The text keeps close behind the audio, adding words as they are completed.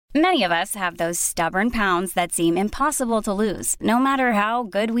Many of us have those stubborn pounds that seem impossible to lose, no matter how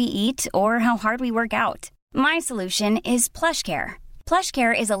good we eat or how hard we work out. My solution is PlushCare.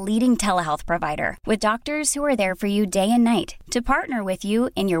 PlushCare is a leading telehealth provider with doctors who are there for you day and night to partner with you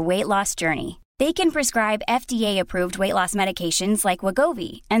in your weight loss journey. They can prescribe FDA-approved weight loss medications like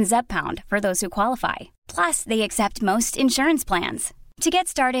Wegovy and Zepbound for those who qualify. Plus, they accept most insurance plans. To get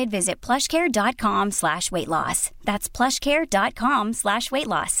started, visit plushcare.com/weightloss. That's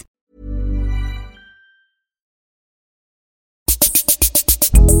plushcare.com/weightloss.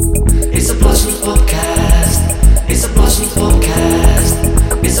 It's a Blushing Podcast. It's a Blushing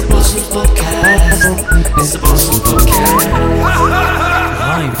Podcast. It's a Blushing Podcast. It's a Blushing Podcast.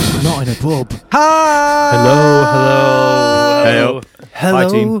 Live, not in a pub. Hi. Hello. Hi,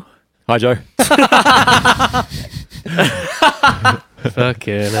 team. Hi, Joe.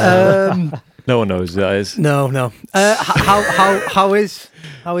 Fucking No one knows who that is. No. How is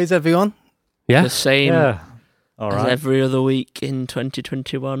everyone? yeah. The same Yeah. All as right. every other week in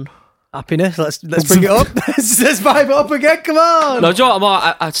 2021. Happiness. Let's bring it up. Let's vibe it up again. Come on. No, do you know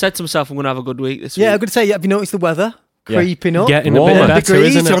what? I said to myself I'm going to have a good week this Yeah, I'm week. going to say, have you noticed the weather Yeah. creeping up? Getting a Warmer. bit better,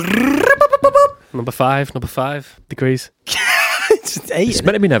 degrees. isn't it? Number five degrees. It's 8. It's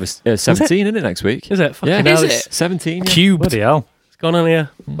meant to be 17, isn't it, next week? Is it? Fucking Yeah. hell, Is it's it? 17. Yeah. Cubed. Bloody hell. It's gone on here.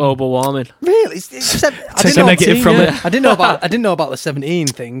 Global warming. Really? I Take didn't a know. negative from yeah. it. I didn't know about the 17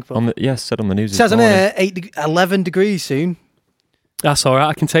 thing. But Yes, said on the news. it says this on morning. here 11 degrees soon. That's all right.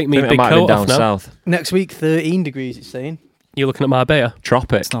 I can take I me think it big might have been coat down off now. south. Next week 13 degrees. It's saying. You're looking at Marbella.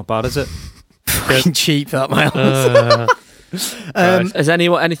 Tropic. It's not bad, is it? Fucking cheap that Miles. Has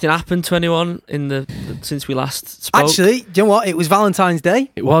anything happened to anyone since we last spoke? Actually, do you know what? It was Valentine's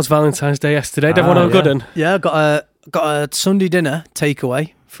Day. It was Valentine's Day yesterday. Did everyone have a good one? Yeah, got a Sunday dinner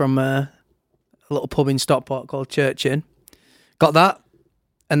takeaway from a little pub in Stockport called Church Inn. Got that,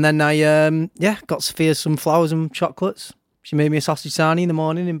 and then I got Sophia some flowers and chocolates. She made me a sausage sarnie in the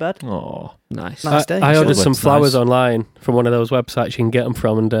morning in bed. Oh, Nice. Nice day. I ordered Sure, some that's flowers nice. online from one of those websites you can get them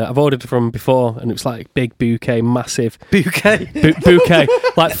from, and I've ordered from before, and it was like big bouquet, massive Bouquet. bouquet,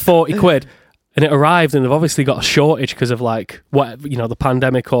 like 40 quid. And it arrived, and they've obviously got a shortage because of like the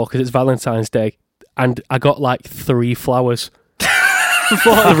pandemic, or because it's Valentine's Day. And I got like 3 flowers,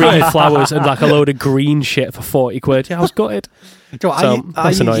 3 flowers, and like a load of green shit for 40 quid. Yeah, I was gutted. Do you know what, So,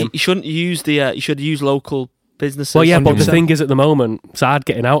 that's annoying. You shouldn't use you should use local businesses. Well, yeah, but the 100%. thing is, at the moment, it's hard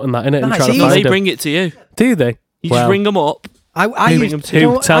getting out and that, innit? And Nice, trying to easy. find they them. bring it to you. Do they? You Well, just ring them up. I Who? used, you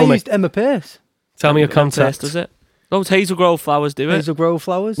know what? Tell I me. used Emma Pierce. Tell me your First, contact. does it? Those Hazel Grove flowers do it. Hazel Grove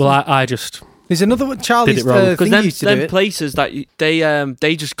flowers. Well, I just... There's another one. Charlie's Did it wrong. Because thing used to do them it. places that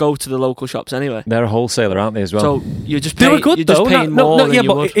they just go to the local shops anyway. they're a wholesaler, aren't they, as well? So you're just They paying, were good you're though. just paying more than yeah, you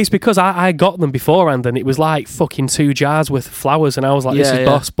but would. it's because I got them beforehand, and it was like fucking 2 jars worth of flowers, and I was like, this Yeah, is yeah.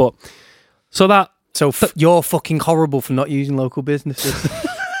 boss. But so that So you're fucking horrible for not using local businesses.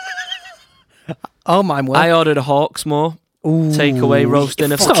 Oh, mine was. I ordered a Hawksmoor takeaway roast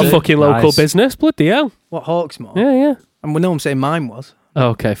dinner it's for not a two. fucking local Nice. business. Bloody hell. What, Hawksmoor? Yeah. And we know I'm saying mine was.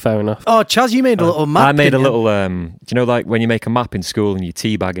 Okay, fair enough. Oh, Chaz, you made a little map. I made a didn't you? little, do you know, like when you make a map in school and you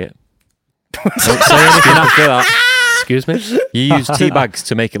teabag it? Don't say anything after that. Excuse me. You use tea bags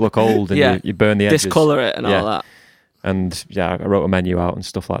to make it look old, and Yeah. you burn the edges. Discolour it and Yeah. all that. And yeah, I wrote a menu out and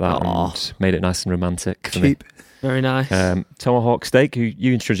stuff like that, Aw. and made it nice and romantic for me. Cheap. Very nice. Tomahawk steak. Who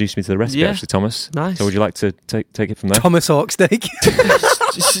you introduced me to the recipe, Yeah. actually, Thomas. Nice. So would you like to take it from there? Thomas Hawk steak.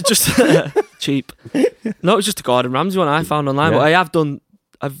 just cheap. No, it's just a Gordon Ramsay one I found online. Yeah. But I have done.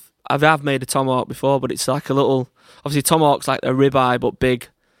 I've made a tomahawk before, but it's like a little. Obviously, tomahawk's like a ribeye, but big.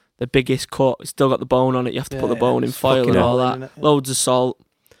 The biggest cut. It's still got the bone on it. You have to put the bone in it's foil fucking and all annoying, that. innit? Loads of salt. Do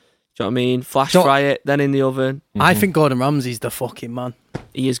you know what I mean? Flash Don't- fry it, then in the oven. I think Gordon Ramsay's the fucking man.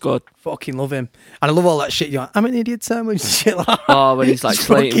 He is good. Fucking love him. And I love all that shit. You're like, I'm an idiot sandwich and shit like that. Oh, when he's like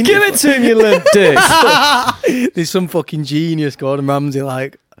slating. fucking- Give it to him, you limp dick. There's some fucking genius Gordon Ramsay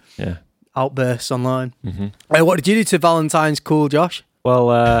like Yeah. outbursts online. Mm-hmm. What did you do to Valentine's? Cool, Josh? Well,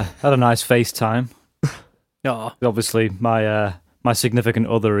 had a nice FaceTime. Oh, Obviously, my significant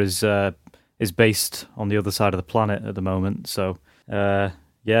other is based on the other side of the planet at the moment. So, had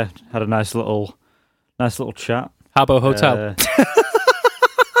a nice little chat. Habbo Hotel. Uh,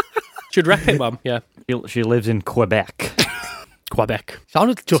 Should rep it, mum. Yeah. she lives in Quebec, Quebec.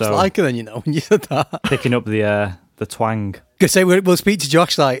 sounded just So- like her then, you know, when you said that. picking up the twang. Because say we'll speak to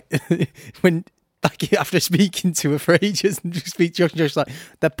Josh like when like after speaking to her for ages and just speak to Josh, and Josh's like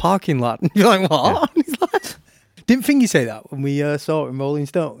that parking lot. And you're like, what? And he's like, didn't think you say that when we saw it in Rolling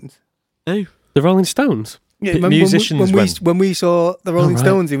Stones. Who? The Rolling Stones. Yeah, P- remember musicians when we saw the Rolling right.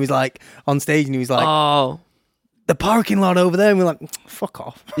 Stones, he was like on stage and he was like, Oh, the parking lot over there, and we're like, fuck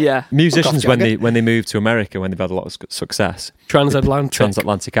off. Yeah. Musicians, Fuck off, when they move to America, when they've had a lot of success,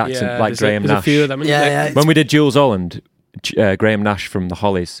 Transatlantic accent, like Graham there's Nash. a few of them. isn't there? Yeah. When we did Jules Holland, Graham Nash from the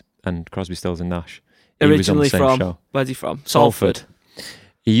Hollies and Crosby, Stills and Nash, he was on the Originally same from, show. where's he from? Salford.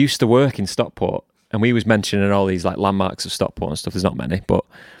 He used to work in Stockport, and we was mentioning all these like landmarks of Stockport and stuff. There's not many, but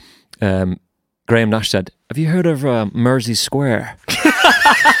Graham Nash said, "Have you heard of Mersey Square?"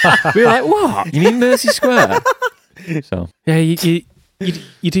 We were like, "What? You mean Mersey Square?" So Yeah, you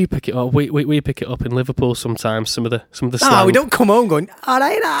do pick it up. We pick it up in Liverpool sometimes. Some of the No, slang. we don't come home going, all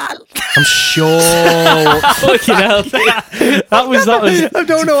right, I'm sure. Fucking hell. That was. I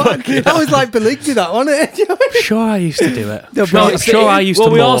don't know. That was like Beliggy, that, wasn't it? I'm sure I used to do it. No, No, I'm sure I used to.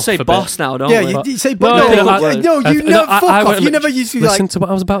 Well, we all morph say a bit. boss now, don't Yeah, we? you say, No, but I think no, I- you never, fuck off. went- You never used to Listen like, to what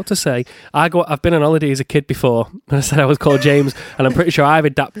I was about to say. I've been on holiday as a kid before, and I said I was called James, and I'm pretty sure I've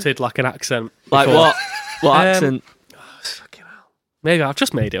adapted like an accent. Like before. what? What Um, accent? Maybe I've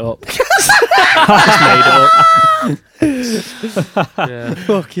just made it up. I've just made it up. Yeah.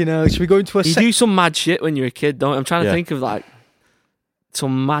 fuck, should we go into a You do some mad shit when you're a kid, don't you? I'm trying to Yeah. think of like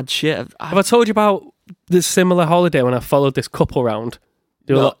some mad shit. Have I told you about this similar holiday when I followed this couple round?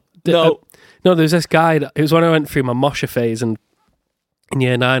 They were No. like- no, there was this guy. It was when I went through my Mosher phase, and in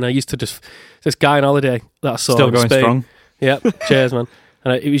year 9, I used to just this guy on holiday that I saw. Still in going Spain. strong. Yep, cheers, man.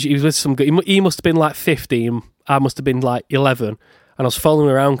 And he was with some. He must have been like 15. I must have been like 11. And I was following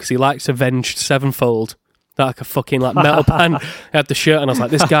him around because he likes Avenged Sevenfold. Like a fucking like metal band. He had the shirt, and I was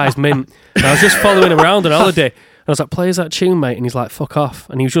like, this guy's mint. And I was just following him around on holiday. And I was like, plays that tune, mate. And he's like, fuck off.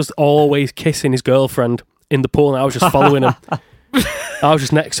 And he was just always kissing his girlfriend in the pool, and I was just following him. I was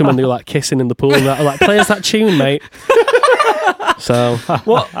just next to him, and they were like kissing in the pool. And I was like, plays that tune, mate. So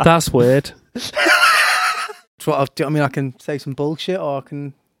what? That's weird. I mean, I can say some bullshit, or I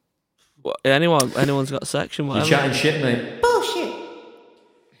can. What, anyone's got a section. Whatever. shit, mate.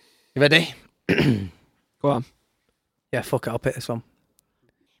 You ready? Go on. Yeah, fuck it, I'll pick this one.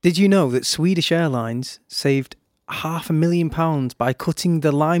 Did you know that Swedish Airlines saved £500,000 by cutting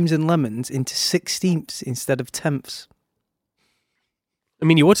the limes and lemons into 16ths instead of tenths? I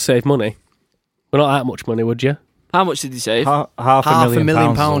mean, you would save money. But not that much money, would you? How much did he save? Half £500,000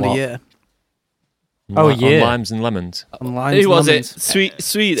 £1,000,000 a year Oh, yeah. On limes and lemons. on limes Who and was lemons. it?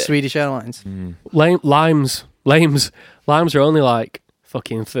 Sweden. Swedish Airlines. Limes are only like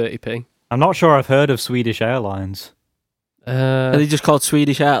fucking 30p. I'm not sure I've heard of Swedish Airlines. Are they just called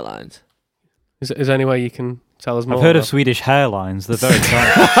Swedish Airlines? Is there any way you can tell us more? I've heard of about- Swedish Hairlines. They're very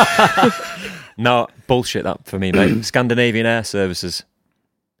tight. No, bullshit that for me, mate. Scandinavian Air Services.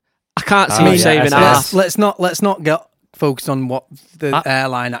 I can't see Oh, him yeah, saving SAS. half. Let's not get focused on what the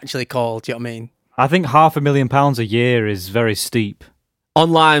airline actually called. Do you know what I mean? I think £500,000 a year is very steep. On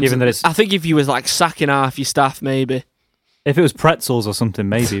limes. Given that it's- I think if you was like sacking half your staff, maybe. If it was pretzels or something,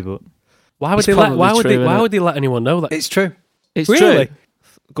 maybe, but Why would It's they let? probably Why would true, they? Why innit? would they let anyone know that? It's true. It's Really? true.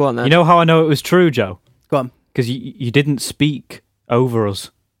 Go on then. you know how I know it was true, Joe? Go on. Because you didn't speak over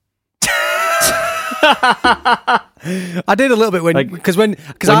us. I did a little bit when When you're trying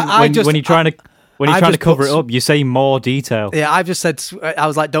I've to just cover put it up, you say more detail. Yeah, I've just said, I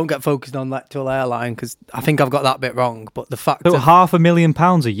was like, don't get focused on that actual airline because I think I've got that bit wrong. But the fact But of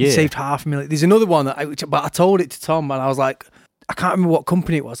 £500,000 a he year. saved £500,000. There's another one but I told it to Tom and I was like, I can't remember what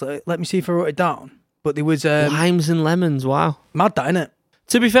company it was. Let me see if I wrote it down. But there was Limes and lemons. Wow. mad that, innit?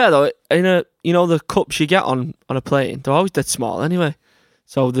 To be fair though, the cups you get on a plane, they're always dead small anyway.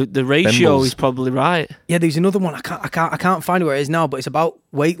 So the ratio Thimbles. is probably right. Yeah, there's another one. I can't find where it is now, but it's about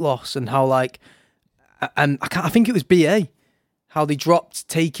weight loss and how like, and I think it was BA, how they dropped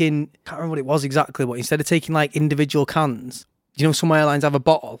taking. Can't remember what it was exactly, but instead of taking like individual cans, some airlines have a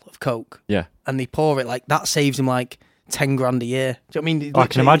bottle of Coke. Yeah. And they pour it like that saves them like 10 grand a year. Do you know what I mean? I can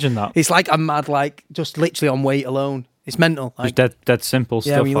Literally, imagine that. It's like a mad just literally on weight alone. It's mental. Like, Just dead simple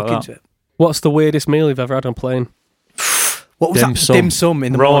yeah, stuff when you like look that. into it. What's the weirdest meal you've ever had on a plane? What was Dim that? sum. Dim sum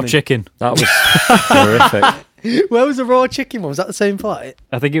in the Raw morning. chicken. That was horrific. Where was the raw chicken one? Was that the same flight?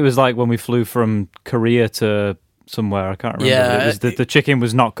 I think it was like when we flew from Korea to somewhere. I can't remember. Yeah, It was the chicken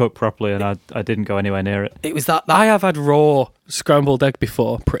was not cooked properly, and I didn't go anywhere near it. It was that. I have had raw scrambled egg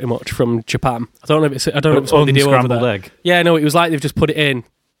before, pretty much from Japan. I don't know if it's what they do over Unscrambled there. egg. Yeah, no, it was like they've just put it in,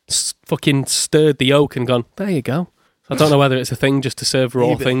 fucking stirred the yolk and gone, there you go. I don't know whether it's a thing just to serve raw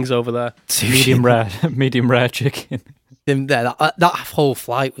Yeah, but- things over there. Medium rare chicken. There, that whole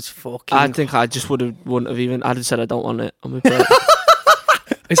flight was fucking. I think I just wouldn't have even. I'd have said I don't want it on my plate.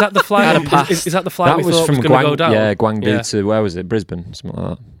 Is that the flight? Had a pass. Is that the flight That we was thought from was going to go down? Guangzhou to where was it? Brisbane, something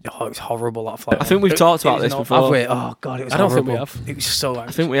like that. Oh, it was horrible, that flight. I think we've talked about this before. Have we? Oh, God, it was I don't think horrible. we have. It was so I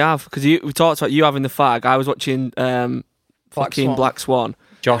think we have, because we talked about you having the fag. I was watching fucking Swan. Black Swan.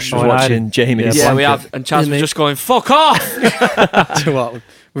 Josh Oh, was and I watching had- Jamie. yeah, Yeah, we Blanket. have. And Chaz was Isn't it? just going, fuck off! To what?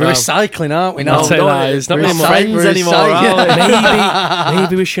 We're Well, recycling, aren't we? I'll now? say don't that. it? It's not We're really not friends We're anymore, recycling. are we?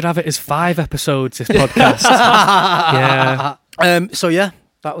 Maybe we should have it as 5 episodes, this podcast. Yeah. So yeah,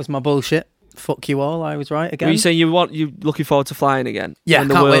 that was my bullshit. Fuck you all. I was right again. Were you saying you looking forward to flying again? yeah, when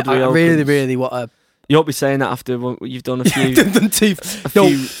the can't world wait. I reopens? really, really want to. You won't be saying that after you've done a few. No,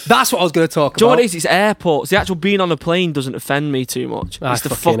 that's what I was going to talk Do you know about. what it is? It's airports. The actual being on a plane doesn't offend me too much. I It's the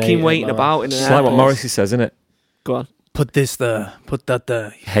fucking hate fucking it, waiting man. about in an It's like what airport. Morrissey says, isn't it? Go on. Put this there. Put that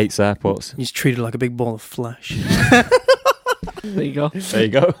there. He hates airports. He's treated like a big ball of flesh. There you go. There you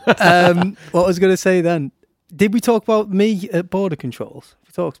go. What I was going to say then? Did we talk about me at border controls?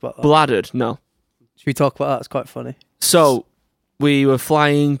 We talked about that. Bladdered? No. Should we talk about that? It's quite funny. So we were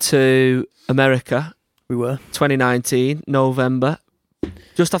flying to America, We were. 2019, November,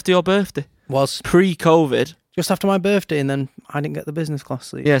 just after your birthday, Was pre-COVID. just after my birthday, and then I didn't get the business class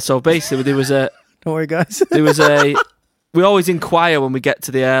seat. Yeah. So basically, there was a. We always inquire when we get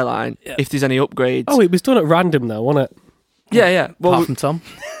to the airline Yeah. if there's any upgrades. Oh, it was done at random though, wasn't it? yeah. Well, Apart from Tom.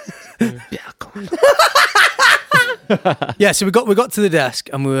 yeah. Come on. Yeah, so we got to the desk,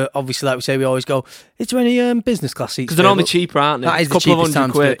 and we were obviously, like we say, we always go, is there any business class seats? Because they're normally available?" cheaper, aren't they? That is a the couple of cheapest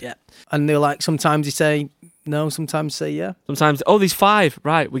time £100. to do it, yeah. And they're like, sometimes they say no, sometimes they say yeah. Sometimes, there's 5.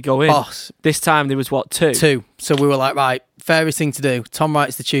 Right, we go in. Boss, This time there was what, 2? 2. So we were like, right, fairest thing to do. Tom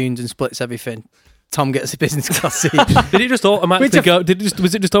writes the tunes and splits everything. Tom gets a business class seat. Did it just automatically Which go?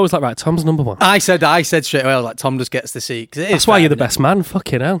 Was it just always like, right, Tom's number 1? I said straight away, I was like, Tom just gets the seat. 'Cause it is That's why fair, you're the isn't it? best man.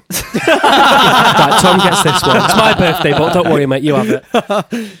 Fucking hell. Right, Tom gets this one. It's my birthday, but don't worry, mate. You have it.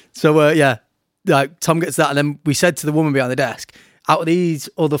 So yeah, like Tom gets that, and then we said to the woman behind the desk, out of these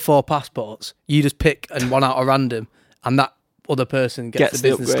other 4 passports, you just pick and one out of random, and that other person gets the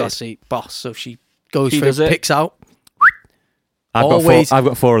business upgrade. class seat. Boss, so she goes She through, does it. picks out. I've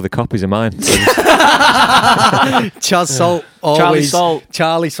got 4 other copies of mine. So Chaz Salt, always.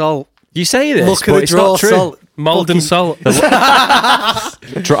 Charlie Salt. you say this, Look at but the it's draw, not true. Salt. Mold and salt.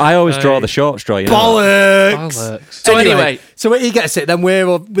 I always draw the short straw. You know? Bollocks. Bollocks. So anyway, so he gets it. Then we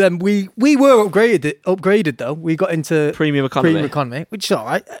were upgraded though. We got into premium economy. premium economy, which is all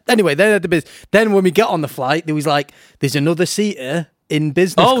right. Anyway, they had the business. Then when we get on the flight, there was like, there's another seater in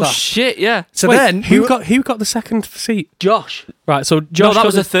business Oh class. shit, yeah. So Wait, then who got the second seat? Josh? Right, so No, Josh that got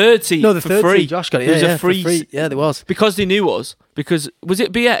was the, a third seat No, the for third free. seat. Josh got it. It was yeah, a free, for free. Yeah, there was. because they knew us. Because was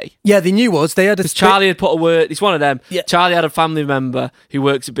it BA? Yeah, they knew us. They had a Because Charlie had put a word. It's one of them. Yeah. Charlie had a family member who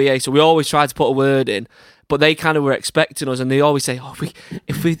works at BA, so we always tried to put a word in. But they kind of were expecting us, and they always say, "Oh,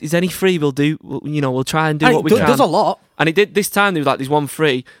 if there's any free, we'll try and do And what we it can." does a lot. And it did this time. There was like, "There's one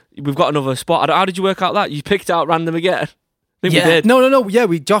free. We've got another spot." How did you work out that? You picked it out random again. I think we did. No. Yeah,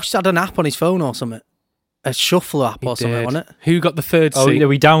 Josh had an app on his phone or something. A shuffle app or something on it. Who got the third Oh seat? yeah,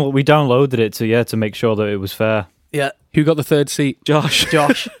 we downloaded it to make sure that it was fair. Yeah, Who got the third seat? Josh,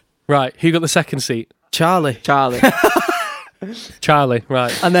 Josh, Right. Who got the second seat? Charlie. Charlie. Charlie.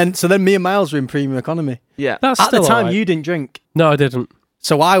 Right. And then me and Miles were in premium economy. Yeah, That's At the still time, all right. you didn't drink, No, I didn't.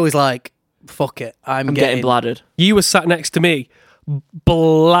 so I was like, "Fuck it, I'm getting bladdered. You were sat next to me,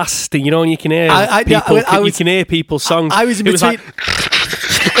 blasting. You know, and you can hear you can hear people's songs. I was in It between.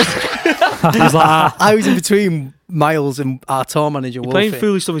 It was like, I was in between Miles and our tour manager, Wolfie. Playing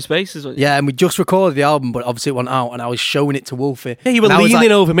Foolish Stuff in Spaces, wasn't you? Yeah, and we just recorded the album, but obviously it went out, and I was showing it to Wolfie. yeah, you were And I was leaning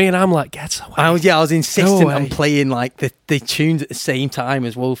like- over me, and I'm like, get away. I was insistent away. on playing like the tunes at the same time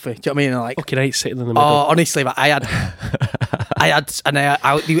as Wolfie. Do you know what I mean? And, like, Fucking hate sitting in the middle. oh, honestly, like, I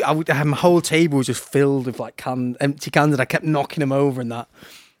my whole table was just filled with like empty cans, and I kept knocking them over, and that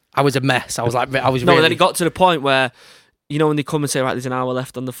I was a mess. I was like, I was No, really. and then it got to the point where, when they come and say, right, there's an hour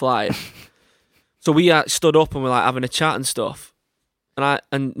left on the flight. So we stood up and we're like having a chat and stuff.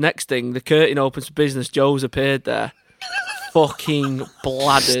 And next thing, the curtain opens for business. Joe's appeared there, fucking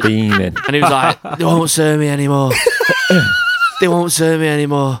bladdered, Steaming. and he was like, "They won't serve me anymore. They won't serve me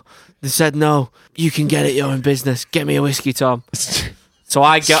anymore." They said, "No, you can get it. You're in business. Get me a whiskey, Tom." So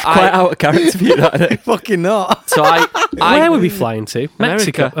I get Quite out of character for you, that, isn't it? fucking not. So I Where were we flying to?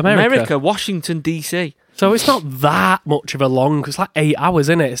 Mexico, America, Washington DC. So it's not that much of a long. It's like 8 hours,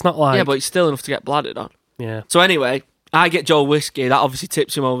 isn't it? It's not like Yeah, but it's still enough to get bladdered on. yeah. So anyway, I get Joe whiskey. That obviously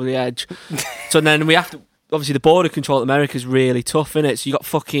tips him over the edge. So then we have to. Obviously, the border control at America is really tough, innit? So you got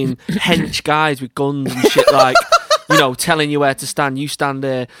fucking hench guys with guns and shit like telling you where to stand. You stand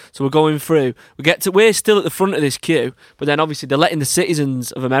there. So we're going through. We're still at the front of this queue, but then obviously they're letting the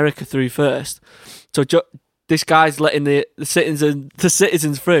citizens of America through first. So this guy's letting the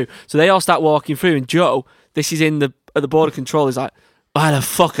citizens through. So they all start walking through, and Joe, this is at the border control, is like, why the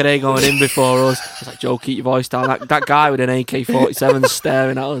fuck are they going in before us? I was like, Joe, keep your voice down. That guy with an AK-47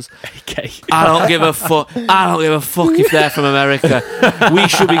 staring at us. I don't give a fuck if they're from America. We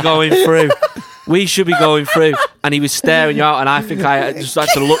should be going through. And he was staring you out, and I think I just had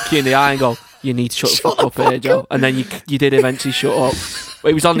to look you in the eye and go, you need to shut the fuck up here, Joe. And then you did eventually shut up. But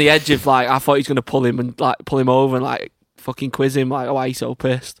he was on the edge of, like, I thought he was going to pull him over and, like, fucking quiz him, like, why are you so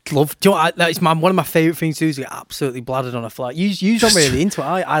pissed? Do you know what, that's one of my favourite things to do is get absolutely bladdered on a flight. You don't really into it.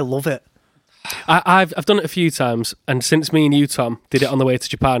 I love it. I've done it a few times, and since me and you, Tom, did it on the way to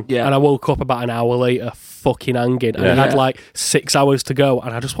Japan, Yeah. and I woke up about an hour later, fucking hanging, and I had like 6 hours to go,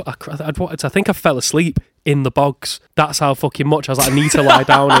 and I think I fell asleep in the bogs. That's how fucking much I was like, I need to lie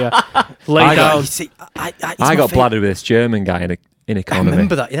down here. Lay down. You see, I got bladdered with this German guy in economy. I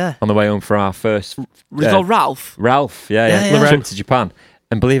remember that, yeah. On the way home for our first. Was it called Ralph? Ralph, Yeah. trip to Japan.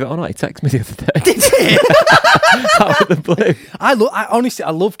 And believe it or not, he texted me the other day. Did he? Out of the blue. I honestly,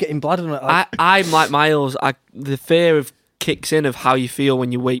 I love getting bladdered on it. Like, I'm like Miles. The fear of kicks in of how you feel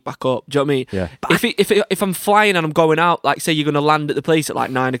when you wake back up. Do you know what I mean? Yeah. If I'm flying and I'm going out, like say you're going to land at the place at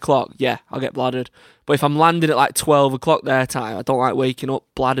like 9 o'clock, yeah, I'll get bladdered. But if I'm landing at like 12 o'clock their time, I don't like waking up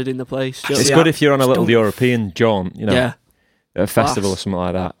bladdered in the place. Do you know It's what I mean? good if you're on a little European jaunt, Yeah. at a festival Class. or something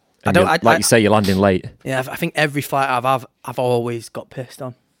like that. And don't- like you say, you're landing late. yeah, I think every flight I've always got pissed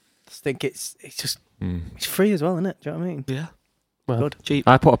on. I just think it's just it's free as well, isn't it? Do you know what I mean? Yeah. Well, Good. Cheap.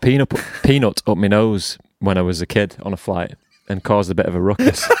 I put a peanut up my nose when I was a kid on a flight and caused a bit of a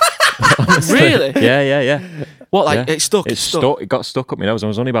ruckus. Honestly. Really? Yeah. What, like Yeah. it's stuck? It stuck. It got stuck up my nose. I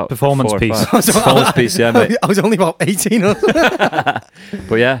was only about Performance 4 or piece. 5. Performance piece, yeah, mate. I was only about 18 or something.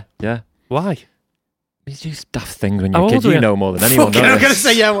 But yeah. Why? You do daft things when How you're a old kid. were You you? know more than anyone, Fucking, don't I'm you? going to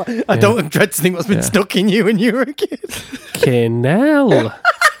say, yeah, I don't dread to think what's been Yeah. stuck in you when you were a kid. Kinell.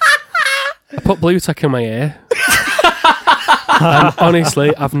 I put blue tack in my ear. And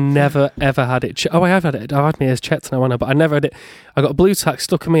honestly, I've never ever had it. I have had it. I've had my ears checked now, but I never had it. I got a blue tack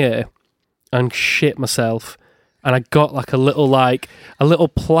stuck in my ear and shit myself. And I got like a little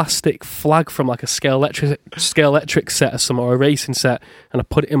plastic flag from like a scale electric set or something, or a racing set, and I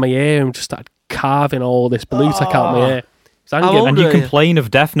put it in my ear and just started carving all this blue tack out my ear. How old And you were you? complain of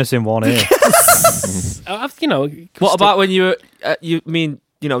deafness in one ear. What about when you were? You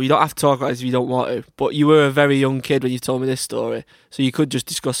don't have to talk about this if you don't want to. But you were a very young kid when you told me this story, so you could just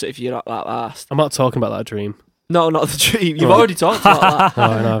discuss it if you're not that asked. I'm not talking about that dream. No, not the dream. You've already talked about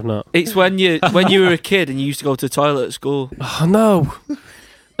that. No, I've not. It's when you were a kid and you used to go to the toilet at school. Oh no.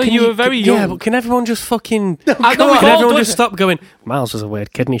 No, you were very young. Yeah, but can everyone just fucking? I know, Can we've all everyone done just it. stop going? Miles was a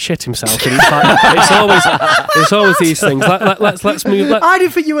weird kid and he shit himself. And he's like, it's always these things. Let's move. I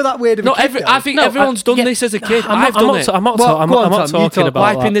didn't think you were that weird of a No, kid. I think everyone's done this as a kid. I've done it. I'm not Well, go on, talking Tom, you talk.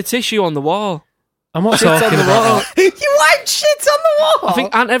 about Wiping that. the tissue on the wall. I'm not Shit on talking the about wall. that. You wiped shit on the wall. I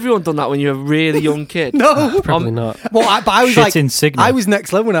think, hadn't everyone done that when you were a really young kid? No. Probably not. Well, but I was Shit like, insignia. I was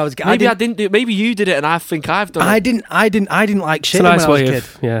next level when I was a kid. Maybe I didn't do it. Maybe you did it, and I think I've done it. I didn't like It's shitting a nice when I was a way kid.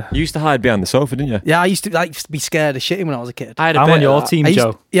 of yeah. You used to hide behind the sofa, didn't you? Yeah, I used to be scared of shitting when I was a kid. I had a I'm bit on of your that. team, I used-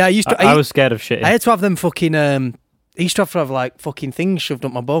 Joe. Yeah, I used to. I was scared of shitting. I had to have them fucking. I used to have like fucking things shoved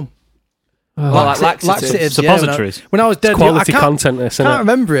up my bum. Well, like laxatives. yeah, Suppositories. when I was dead, Quality I can't, content, this isn't can't it?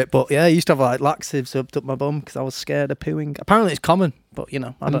 remember it, but yeah, I used to have like laxatives up my bum because I was scared of pooing. Apparently, it's common, but I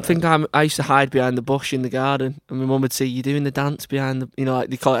don't think. I used to hide behind the bush in the garden, and my mum would say, "You're doing the dance behind the," like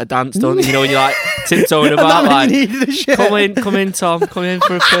they call it a dance, don't they? When you're like tiptoeing about, like, needed a shit. come in, Tom, come in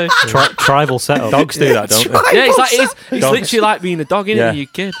for a poo. Tribal setup. Dogs do that, don't they? Yeah, it's Dogs. literally like being a dog, innit, Yeah. when you're a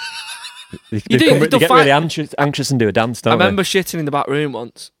kid. They You do- become- you they get find- really anxious and do a dance, I don't they? remember shitting in the back room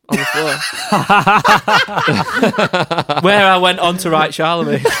once on the floor, where I went on to write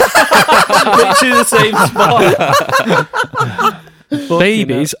Charlemagne. Literally the same spot.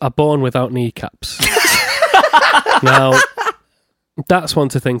 Babies are born without kneecaps. Now, that's one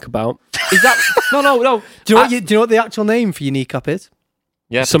to think about. Is that no? Do you know what the actual name for your kneecap is?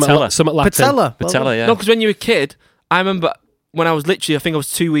 Yeah, Something Latin. Patella. Patella, yeah. No, because when you're a kid, I remember when I was literally, I think I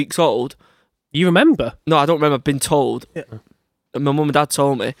was 2 weeks old. You remember? No, I don't remember. I've been told. Yeah. And my mum and dad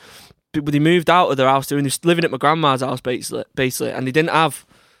told me. But they moved out of their house. They were living at my grandma's house, basically, and they didn't have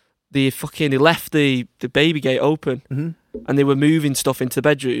they left the baby gate open, and they were moving stuff into the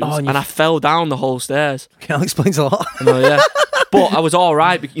bedrooms, Oh, and and I fell down the whole stairs. That explains a lot. I know, yeah. But I was all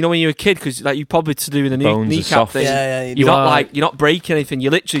right. When you're a kid, because like you probably to do with the Bones are kneecap soft. thing. Yeah, You're not breaking anything.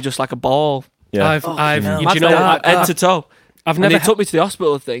 You're literally just like a ball. Yeah. I've hell. do you know what? head to toe. I've And never they took me to the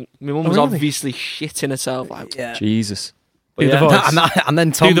hospital, I think. My mum was really? obviously shitting herself. Like, Yeah. Jesus. but Do the yeah. voice. And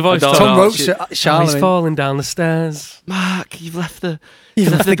then Tom, Do the voice, I don't Tom know. wrote She- Oh, he's Charlemagne. falling down the stairs. Mark, you've left the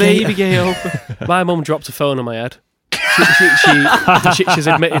left the baby gate. gate open. My mum dropped a phone on my head. She's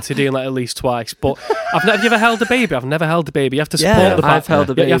admitted to doing that at least twice. But have you ever held a baby? I've never held a baby. You have to support Yeah, the I've held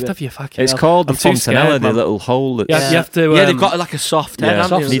a Yeah, you have baby. to have your fucking. It's hell. called the I'm too fontanella, scared, the man. little hole that You have to. Yeah, they've got like a soft head, Yeah.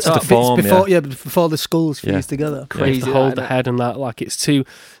 haven't they? Needs to Like, form, before, before the skulls fuse Yeah. together. You have crazy. to hold the that, head and that. Like it's too.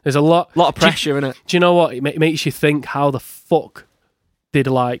 There's a lot. lot of pressure in it. Do you know what? It makes you think how the fuck did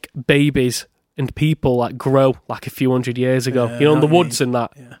like babies and people like grow like a few hundred years ago. Yeah, You know, in the I know what woods and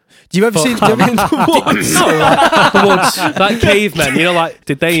that. Do you ever see the woods? No, like the woods, like cavemen. You know, like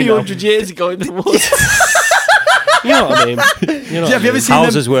did they A few know? hundred years ago in the woods. You know what I mean? You know Have you ever seen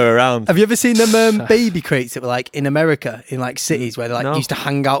houses were around. Have you ever seen them baby crates that were like in America in like cities where they like No. used to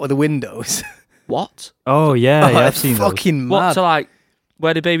hang out of the windows? What? Oh yeah, yeah, I've it's seen those. fucking What? mad. To like,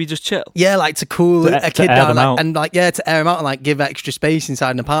 where the baby just chill? Yeah, like to cool To a to kid air down, them like, out. and like to air them out and like give extra space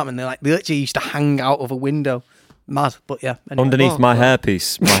inside an apartment. They literally used to hang out of a window. Mad, but yeah. Anyway. Underneath Oh, my God.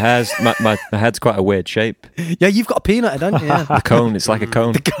 hairpiece, my head's quite a weird shape. Yeah, you've got a peanut head, haven't you? Yeah. The cone, it's like a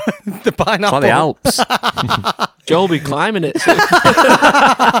cone. The It's pineapple. like the Alps. Joe be climbing it.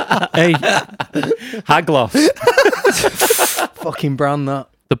 Hey, Hagloff. Fucking brand that.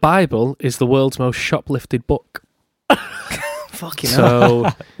 the Bible is the world's most shoplifted book. Fucking hell. So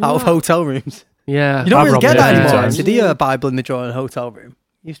Out of hotel rooms. yeah, You don't I've really robbed get it that a few anymore. times. Did he a Bible in the drawer in a hotel room?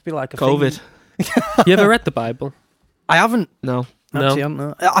 Used to be like a thing. COVID. You ever read the Bible? I haven't. No. No. Actually, I haven't.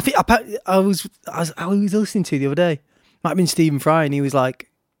 No. I think I was listening to the other day. Might have been Stephen Fry, and he was like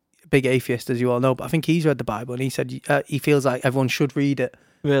a big atheist, as you all know. But I think he's read the Bible, and he said he feels like everyone should read it.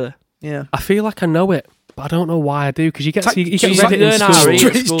 Really? Yeah, I feel like I know it, but I don't know why I do. Because you get It's to, like- you get you read it in learn how to school. read.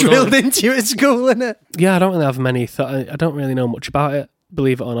 it's school, drilled don't into you at school, isn't it? Yeah, I don't really have many. I don't really know much about it,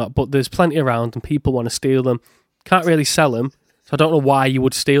 believe it or not. But there's plenty around, and people want to steal them. Can't really sell them, so I don't know why you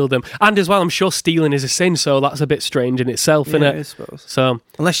would steal them. And as well, I'm sure stealing is a sin, so that's a bit strange in itself, isn't it? I suppose. So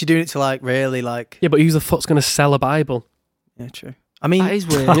Unless you're doing it to like really like. yeah, but who the fuck's going to sell a Bible? Yeah, true. I mean, That is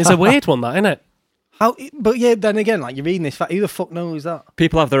weird. And it's a weird one, that isn't it? how? But yeah, then again, like you're reading this. Who the fuck knows that?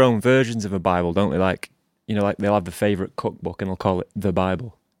 People have their own versions of a Bible, don't they? Like, you know, like they'll have the favourite cookbook and they'll call it the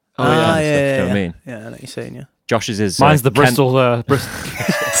Bible. Oh, yeah. Ah, and stuff, yeah, do you know what I yeah. mean? Yeah, I know what you're saying. Yeah. Josh's is Mine's the Ken- Bristol. Oh,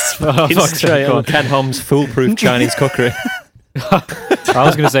 fuck's sake, go on. Ken Holmes foolproof Chinese cookery. I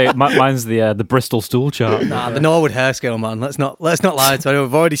was going to say mine's the Bristol stool chart. Nah, the Norwood hair scale, man. Let's not lie to it.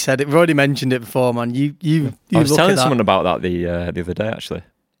 We've already said it. We've already mentioned it before, man. You I was look telling at that. someone about that the other day, actually.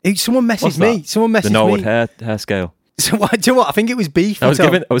 Someone What's messaged me. that? Someone The messaged Norwood me. hair scale. So do you know what? I think it was beef. I was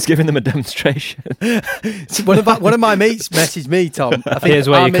Tom. giving them a demonstration. So one of my mates messaged me, Tom. I think Here's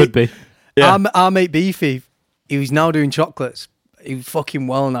where our you mate, could be. Yeah. Our mate Beefy, he was now doing chocolates. He was fucking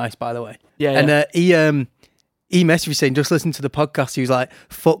well nice, by the way. Yeah. And he messaged me saying, just listen to the podcast. He was like,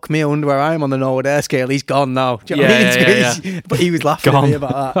 fuck me, I wonder where I am on the Norwood Air scale. He's gone now. Do you know what I mean? Yeah, It's- But he was laughing at me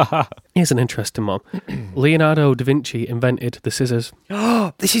about that. Here's an interesting one. Leonardo da Vinci invented the scissors.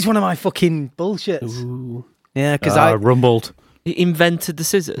 Oh, this is one of my fucking bullshits. Ooh, Yeah, because Rumbled. He invented the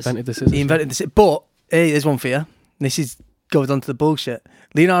scissors. invented the scissors. he invented this. But hey, there's one for you. This goes on to the bullshit.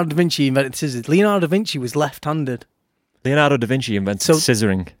 Leonardo da Vinci invented scissors. Leonardo da Vinci was left-handed. Leonardo da Vinci invented So-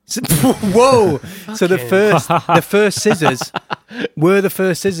 scissoring. So- whoa! So the first scissors were the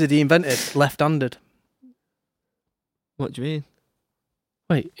first scissors he invented left-handed. What do you mean?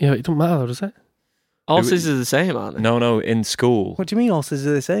 Wait, yeah, it doesn't matter, does it? All It was- scissors are the same, aren't they? No, in school. What do you mean all scissors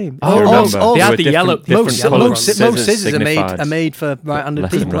are the same? Oh, You no, remember? they There had were the different- yellow- different Most yellow coloured ones. scissors are signified made for right-handed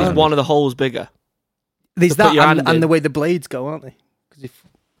left and people. right. Is one of the holes bigger? There's To put that your hand in. and the way the blades go, aren't they? 'Cause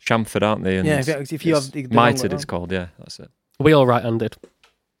Chamfered, aren't they? And if you have the wrong way mitered, it's around. called. Yeah, that's it. We all right-handed.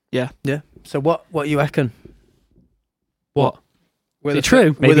 Yeah. So what you reckon? What? We're Is the it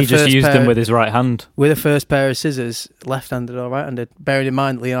true? we're Maybe the he just first used pair- them with his right hand. We're the first pair of scissors, left-handed or right-handed. Bearing in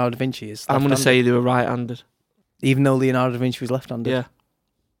mind Leonardo da Vinci is I'm going to left-handed. say they were right-handed. Even though Leonardo da Vinci was left-handed. Yeah.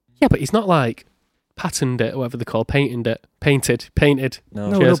 Yeah, but he's not like patterned it, or whatever they call painted. No,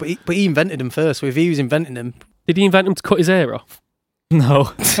 No, Cheers. but he invented them first. So if he was inventing them, Did he invent him to cut his ear off?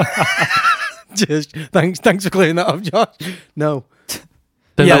 No. just thanks for clearing that up, Josh. No,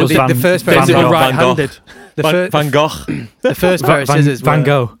 Then Yeah, that was the Van, first then pair they of were scissors- right-handed. Van Gogh. the first pair of scissors Van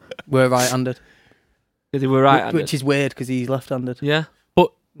Gogh. were right-handed, Yeah, they were right-handed. which is weird because he's left-handed. Yeah.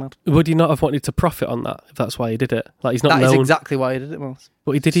 Would he not have wanted to profit on that if that's why he did it? Like he's not That is known. exactly why he did it, Miles.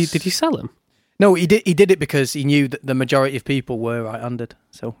 But did he sell them? No, he did it because he knew that the majority of people were right-handed,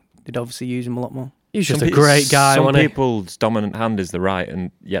 so they'd obviously use them a lot more. He's just Some a pe- great guy, Some wasn't he? people's dominant hand is the right,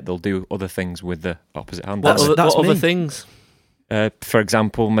 and yet they'll do other things with the opposite hand. What, That's other me. things? For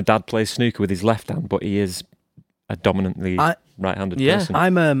example, my dad plays snooker with his left hand, but he is a dominantly I- right-handed Yeah. person.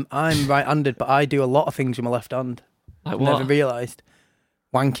 I'm right-handed, but I do a lot of things with my left hand. Like I've what? never realised.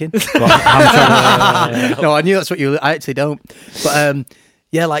 Wanking. Yeah. No, I knew that's what you. I actually don't. But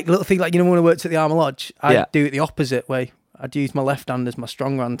yeah, like little things like, you know, when I worked at the Armour Lodge, I Yeah. do it the opposite way. I'd use my left hand as my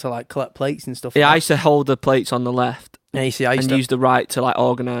strong hand to like collect plates and stuff. Yeah, I like used to hold the plates on the left that. Yeah, you see, I used and to. use the right to like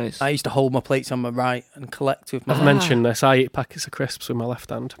organise. I used to hold my plates on my right and collect with my. I've mentioned this. I eat packets of crisps with my left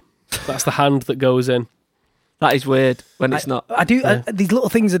hand. That's the hand that goes in. That is weird when it's not. I do these little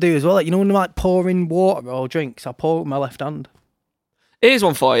things I do as well. Like, you know, when I'm like pouring water or drinks, I pour with my left hand. Here's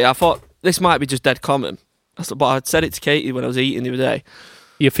one for you. I thought this might be just dead common. But I said it to Katie when I was eating the other day.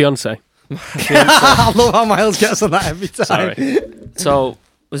 Your fiance. I love how Miles gets on that every time. Sorry. So I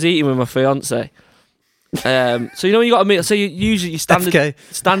was eating with my fiance. So you know when you got a meal. So you usually your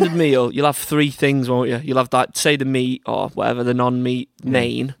standard meal. You'll have three things, won't you? You'll have like say the meat or whatever the non-meat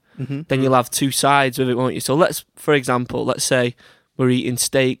main. Mm-hmm. Then you'll have two sides with it, won't you? So for example, let's say we're eating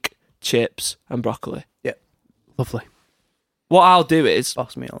steak, chips, and broccoli. Lovely. What I'll do is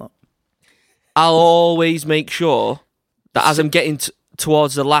Boss me a lot. I'll always make sure that as I'm getting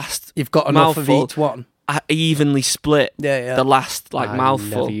towards the last, You've got enough mouthful, of each one. I evenly split Yeah. the last like I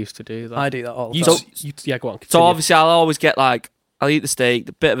mouthful. never used to do that. I do that all the You time. yeah, go on. So continue. obviously I'll always get like, I'll eat the steak,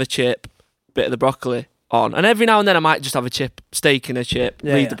 a bit of a chip, bit of the broccoli on. And every now and then I might just have a steak and a chip,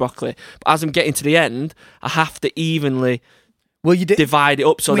 Yeah, leave yeah. the broccoli. But as I'm getting to the end, I have to evenly Well, you did. divide it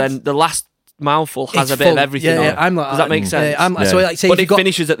up so Which- then the last mouthful has It's a bit of full. everything Yeah, on. yeah, I'm like Does that make sense? I'm like, Yeah. so like, say But if it you've got,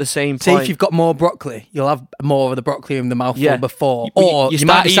 finishes at the same say point. if you've got more broccoli, you'll have more of the broccoli in the mouthful Yeah. before, You- or you you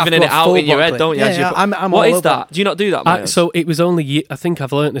start might just have to evening have it out full in your head, broccoli. don't you? Yeah, As you yeah, put- I'm What all is over that? Do you not do that, Miles? So it was only, I think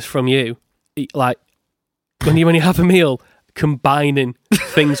I've learnt this from you. Like when you have a meal, combining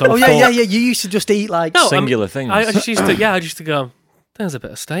things on. Oh yeah, fork. yeah. You used to just eat like. No, Singular things. I just used to, I just used to go. There's a bit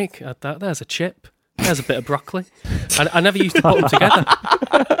of steak. Add that. There's a chip. There's a bit of broccoli. And I never used to put them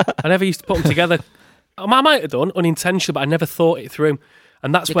together. I might have done unintentionally, but I never thought it through.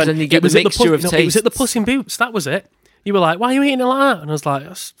 And that's Yeah, 'cause when then you get it was the at the mixture of It was at the tastes. Puss in Boots. That was it. You were like, "Why are you eating it like that?" And I was like,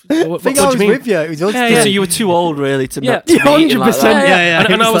 "What, I think what I do was you mean?" with you. It was us Yeah, two. yeah. So you were too old really to Yeah. be eating like 100%, that. yeah.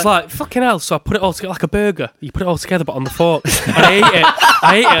 And It I was was like, "Fucking hell!" So I put it all together like a burger. You put it all together, but on the fork. And I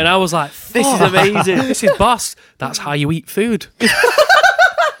ate it, and I was like, This is "Fuck, amazing. This is boss. That's how you eat food."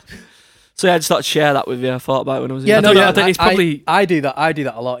 So yeah, I just thought to share that with you. I thought about it when I was Yeah, in I no, don't know, yeah. I don't- it's probably- I do that. I do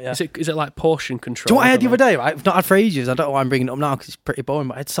that a lot. Yeah. Is it like portion control? Do you know what I had the don't other know. day? Right, I've not had for ages. I don't know why I'm bringing it up now because it's pretty boring.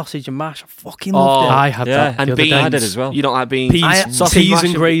 But I had sausage and mash. I fucking loved it. I had Yeah. that and the other beans. day. I did as well. You don't like beans? Peas, Sausage peas mash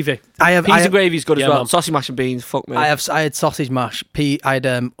and gravy. I have. Peas I and have, gravy is good Yeah, as well. man. Sausage mash and beans. Fuck me. I had sausage mash. I had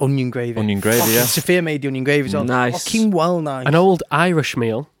onion gravy. Onion gravy, Fucking yeah. Sophia made the onion gravy as well. Nice. Fucking well nice. An old Irish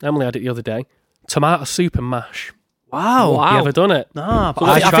meal. Emily had it the other day. Tomato soup and mash. Wow. Wow. You ever done it? Nah, but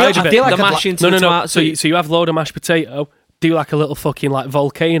I I tried feel a bit. like the I'd mash like- into No, the no. tomato So soup. you have load of mashed potato. Do like a little fucking like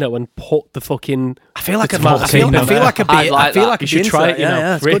volcano and put the fucking. I feel like the I feel tomato like a I'd bit. like I feel that. like You I'd should be try into it. You that. know,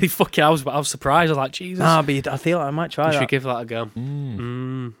 Yeah, it's really good. fucking. I was surprised. I was like, Jesus. Nah, but I feel like I might try You that. should give that a go.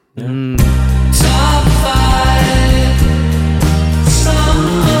 Top 5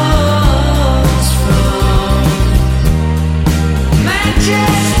 songs from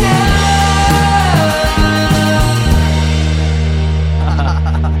Manchester.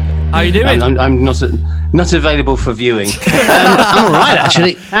 How you doing? I'm not available for viewing. I'm all right,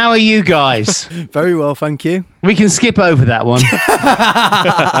 actually. How are you guys? Very well, thank you. We can skip over that one.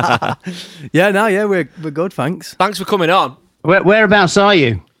 Yeah, we're good, thanks. Thanks for coming on. Whereabouts are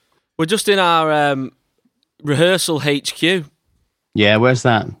you? We're just in our rehearsal HQ. Yeah, where's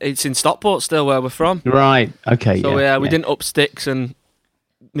that? It's in Stockport still, where we're from. Right. Okay. So yeah, we didn't up sticks and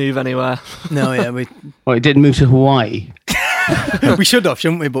move anywhere. No, yeah, we Well, it didn't move to Hawaii. we should have,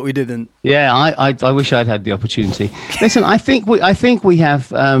 shouldn't we? But we didn't. Yeah, I wish I'd had the opportunity. Listen, I think we have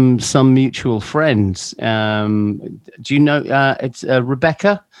some mutual friends. Do you know? It's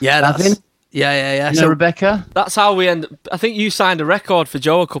Rebecca. Yeah, Lavin? Yeah. You know Rebecca? That's how we end. I think you signed a record for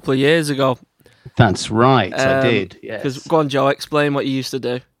Joe a couple of years ago. That's right. I did. Because Yes. go on, Joe, explain what you used to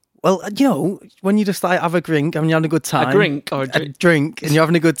do. well, you know, when you just like have a drink and you're having a good time, drink or a a drink? drink, and you're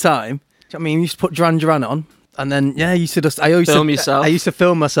having a good time. Do you know what I mean? You used to put Duran Duran on, and then I used to just I used Film to, yourself. I used to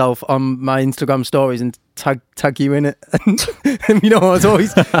film myself on my Instagram stories and tag you in it. And you know, I was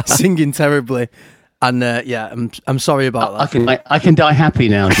always singing terribly. And I'm sorry about that. I can die happy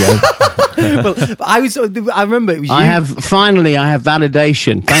now, Joe. Well, but I remember it was you. I have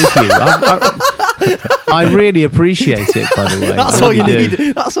validation. Thank you. I really appreciate it, by the way. That's I all you really do.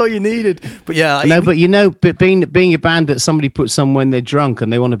 needed. That's all you needed. But yeah, No, but but being a band that somebody puts on when they're drunk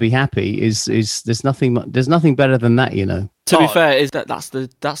and they want to be happy is there's nothing better than that, you know. To be fair, is that's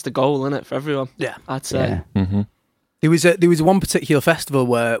the goal, isn't it, for everyone? Yeah. I'd say. Yeah. Mm-hmm. there was one particular festival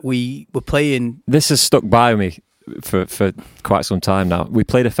where we were playing. This has stuck by me for quite some time now. We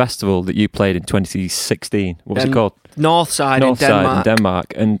played a festival that you played in 2016. What was it called? Northside in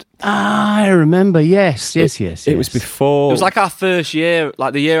Denmark. And I remember. Yes. it was before. It was like our first year,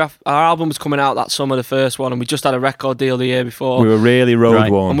 like the year after, our album was coming out that summer, the first one, and we just had a record deal the year before. we were really road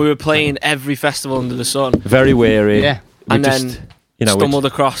Right. worn. and we were playing every festival under the sun. very weary. Yeah. We And just, then you know, stumbled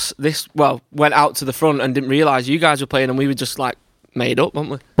across this. Well, went out to the front and didn't realise you guys were playing, and we were just like made up, weren't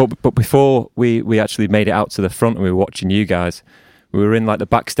we? but before we actually made it out to the front and we were watching you guys, we were in like the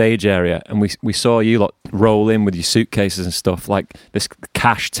backstage area and we saw you lot roll in with your suitcases and stuff, like this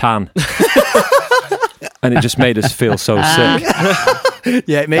cash tan. And it just made us feel so sick.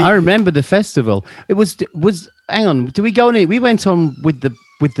 Yeah, mate. I remember the festival. It was. Hang on. Did we go on? We went on with the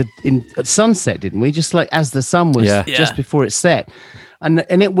at sunset, didn't we? Just like as the sun was Yeah. just before it set, and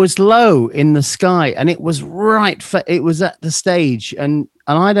it was low in the sky, and it was right. It was at the stage, and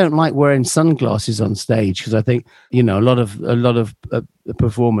I don't like wearing sunglasses on stage because I think a lot of the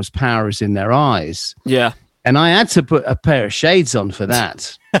performers' power is in their eyes. Yeah. And I had to put a pair of shades on for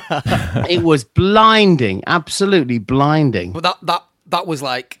that. It was blinding, absolutely blinding. But that was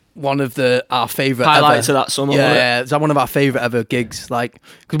like one of our favourite Highlights ever. of that summer. Yeah, wasn't it? yeah, it's one of our favourite ever gigs. Like,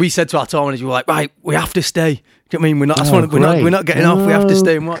 because we said to our tour manager, we were like, right, we have to stay. Do you know what I mean? We're not. That's Oh, we're not getting off. We have to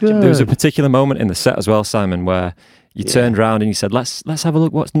stay and watch. good. There was a particular moment in the set as well, Simon, where you turned around and you said, "Let's have a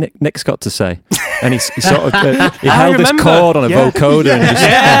look what Nick's got to say." And he sort of he held this remember. chord on a vocoder and just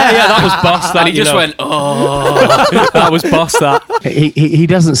Yeah, that was boss. That And he just went, oh, that was boss. That He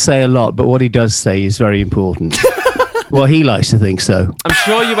doesn't say a lot, but what he does say is very important. Well, he likes to think so. I'm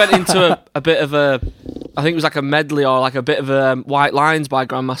sure you went into a bit of a, I think it was like a medley or like a bit of a White Lines by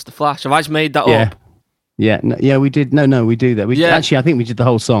Grandmaster Flash. Have I just made that Yeah, up? yeah, we did. No, we do that. We Yeah. actually, I think we did the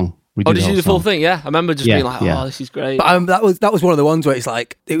whole song. Oh, did you do the full song. thing? Yeah. I remember just Yeah, being like, yeah. oh, this is great. But that was one of the ones where it's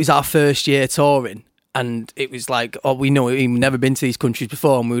like it was our first year touring, and it was like, oh, we've never been to these countries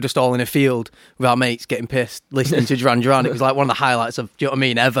before, and we were just all in a field with our mates getting pissed, listening to Duran Duran. It was like one of the highlights of, do you know what I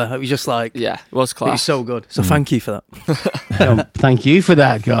mean, ever. It was just like, Yeah, it was it class. was so good. So thank you for that. Thank you for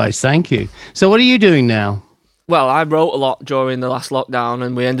that, guys. Thank you. So, what are you doing now? Well, I wrote a lot during the last lockdown,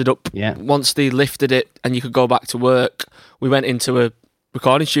 and we ended up, Yeah. once they lifted it and you could go back to work, we went into a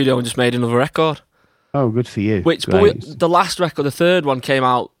recording studio and just made another record. Oh, good for you. Which, Great. the last record, the third one, came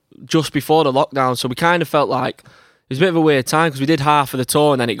out just before the lockdown, so we kind of felt like it was a bit of a weird time because we did half of the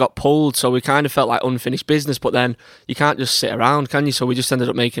tour and then it got pulled, so we kind of felt like unfinished business. But then you can't just sit around, can you? So we just ended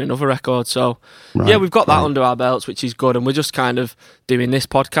up making another record. So Right, yeah, we've got that right. under our belts, which is good, and we're just kind of doing this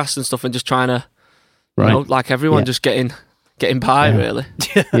podcast and stuff and just trying to, Right. like everyone, Yeah. just getting by really.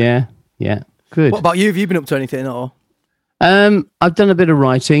 Yeah. Good. What about you? Have you been up to anything or? I've done a bit of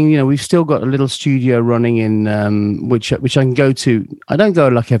writing. We've still got a little studio running in which I can go to. I don't go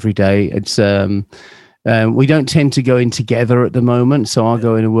like every day. It's we don't tend to go in together at the moment, so I'll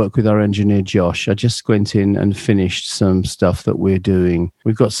go in and work with our engineer Josh. I just went in and finished some stuff that we're doing.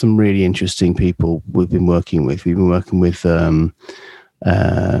 We've got some really interesting people we've been working with. We've been working with Graham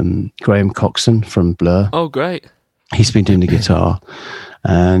Coxon from Blur. Oh, great. He's been doing the guitar,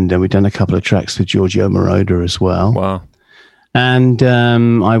 and we've done a couple of tracks with Giorgio Moroder as well. wow. And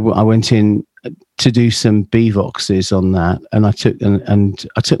I went in to do some bevoxes on that, and I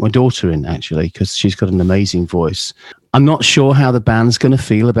took my daughter in actually because she's got an amazing voice. I'm not sure how the band's going to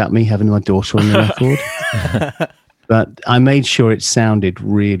feel about me having my daughter on the record, but I made sure it sounded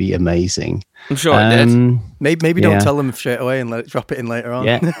really amazing. I'm sure it did. Maybe Yeah. don't tell them straight away and drop it in later on.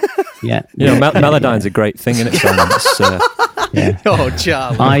 Yeah, yeah, You know, Melodyne's a great thing in it, Simon. It's, yeah. Oh,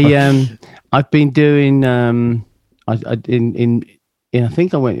 Charlie. I've been doing I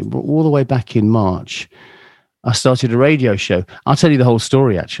think I went all the way back in March. I started a radio show. I'll tell you the whole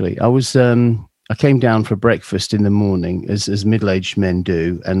story. Actually, I came down for breakfast in the morning, as middle-aged men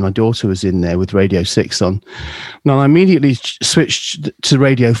do, and my daughter was in there with Radio 6 on. Now I immediately switched to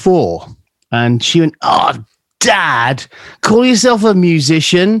Radio 4, and she went, "Oh, Dad, call yourself a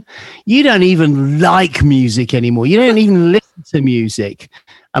musician? You don't even like music anymore. You don't even listen to music."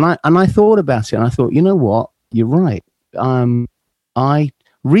 And I thought about it, and I thought, you know what? You're right. I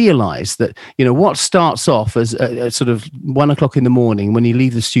realized that, what starts off as a sort of 1 o'clock in the morning when you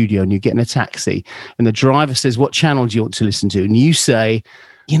leave the studio and you get in a taxi and the driver says, "What channel do you want to listen to?" And you say,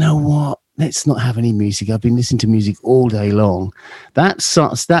 "You know what? let's not have any music. I've been listening to music all day long.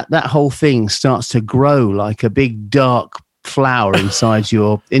 That whole thing starts to grow like a big dark flower inside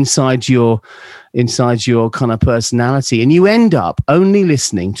your kind of personality, and you end up only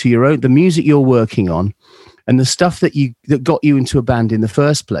listening to the music you're working on and the stuff that got you into a band in the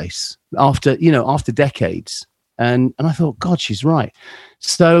first place after decades. And I thought, God, she's right.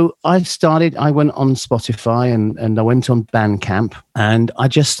 So I went on Spotify and I went on Bandcamp, and I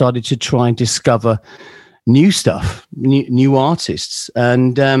just started to try and discover new stuff, new artists,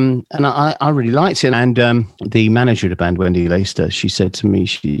 and I really liked it. And the manager of the band, Wendy Leister, she said to me,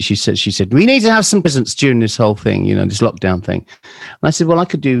 she said we need to have some presence during this whole thing, this lockdown thing. And I said, well, I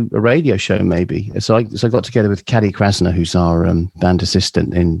could do a radio show maybe. So I got together with Caddy Krasner, who's our band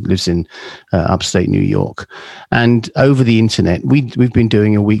assistant and lives in upstate New York, and over the internet we've been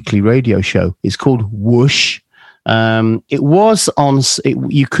doing a weekly radio show. It's called Whoosh. It was on.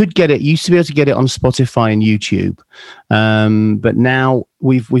 You could get it. You used to be able to get it on Spotify and YouTube, but now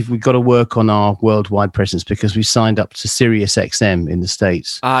we've got to work on our worldwide presence because we signed up to Sirius XM in the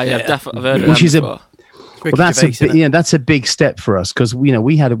States. I've definitely heard of which is before. That's a big step for us because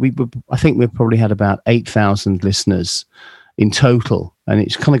I think we probably had about 8,000 listeners in total, and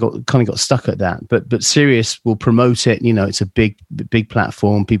it's kind of got stuck at that. But Sirius will promote it. It's a big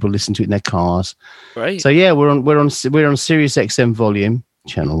platform. People listen to it in their cars. Right. So yeah, we're on Sirius XM volume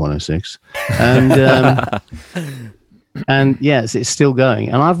channel 106, and and yes, it's still going,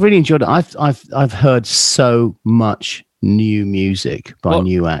 and I've really enjoyed it. I've heard so much new music by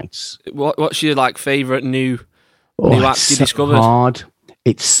new acts. What's your favorite new acts you discovered? Hard.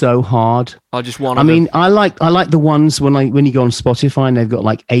 It's so hard. I just want. I mean, I like the ones when you go on Spotify and they've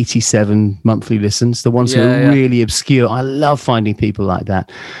got 87 monthly listens. The ones who are really obscure. I love finding people like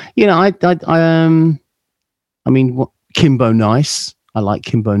that. Kimbo Nice. I like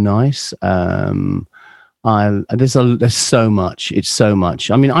Kimbo Nice. There's so much. It's so much.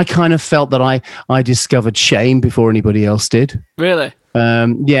 I mean, I kind of felt that I discovered Shame before anybody else did. Really?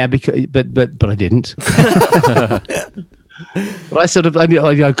 Yeah, but I didn't. But I sort of,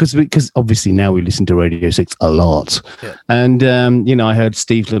 because obviously now we listen to Radio 6 a lot. Yeah. And, I heard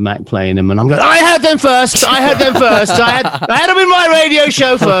Steve Lamacq playing them and I'm going, I heard them first. I had them in my radio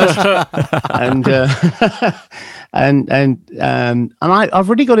show first. And I've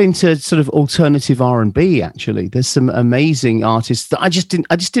really got into sort of alternative R&B. Actually, there's some amazing artists that I just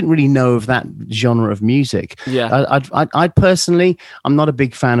didn't really know of that genre of music. Yeah, I personally, I'm not a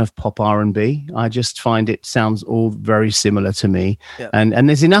big fan of pop R&B. I just find it sounds all very similar to me. Yeah. And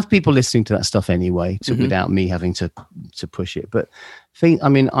there's enough people listening to that stuff anyway, without me having to push it. But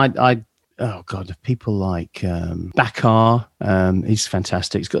oh God, people like Bakar, he's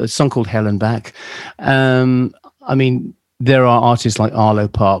fantastic. He's got a song called Hell and Back. I mean, there are artists like Arlo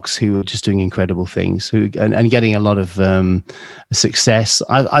Parks who are just doing incredible things, and getting a lot of success.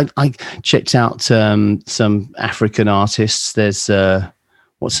 I checked out some African artists. There's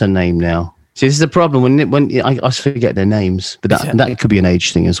what's her name now? See, this is the problem when I forget their names, but that could be an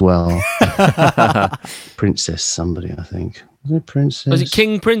age thing as well. Princess somebody, I think. Was it Princess? Was it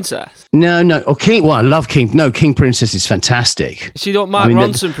King Princess? No. Or King. Well, I love King. No, King Princess is fantastic. She don't Mark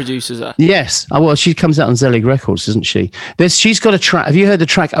Ronson produces her. Yes. Well, she comes out on Zelig Records, doesn't she? She's got a track. Have you heard the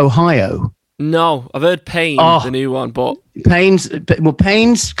track Ohio? No, I've heard Pain, the new one, but Pain's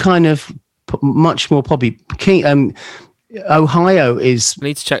kind of much more poppy. Ohio is. I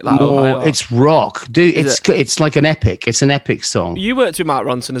need to check that out. It's rock, dude. It's like an epic. It's an epic song. You worked with Mark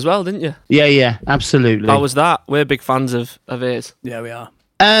Ronson as well, didn't you? Yeah, absolutely. How was that? We're big fans of his. Yeah, we are.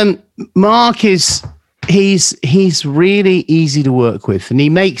 Mark is he's really easy to work with, and he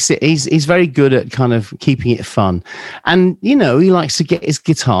makes it. He's very good at kind of keeping it fun, and he likes to get his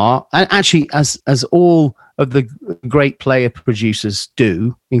guitar. And actually, as all of the great player producers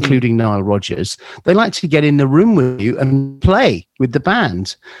do, including Nile Rodgers, they like to get in the room with you and play with the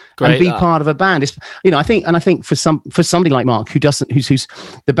band and be part of a band. It's, I think for somebody like Mark who's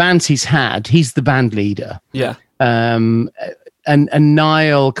the bands he's had, he's the band leader. Yeah. And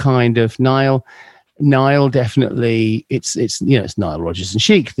Nile definitely it's Nile Rodgers and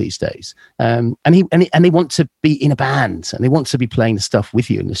Chic these days, and they want to be in a band and they want to be playing the stuff with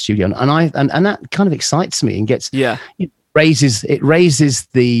you in the studio, and that kind of excites me and it raises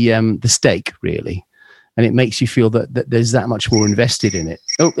the stake really, and it makes you feel that there's that much more invested in it.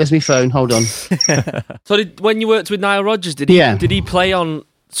 Oh, there's my phone. Hold on. So when you worked with Nile Rodgers, did he play on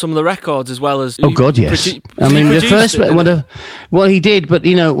some of the records as well as? Oh God, yes. The first one, he did, but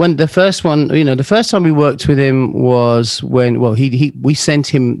when the first one, the first time we worked with him was when we sent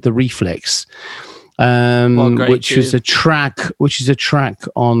him the Reflex, great which is tune. a track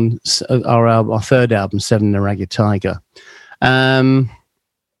on our third album, Seven and a Ragged Tiger. By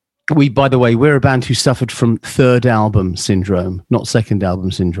the way, we're a band who suffered from third album syndrome, not second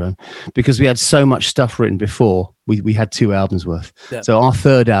album syndrome, because we had so much stuff written before. We had 2 albums worth. Yeah. So our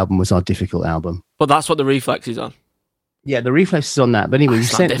third album was our difficult album. But that's what the Reflex is on. Yeah, the Reflex is on that. But anyway, we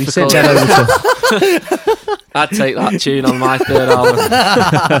That's sent not that over to... I'd take that tune on my third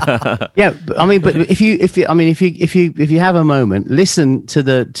album. Yeah, but if you have a moment, listen to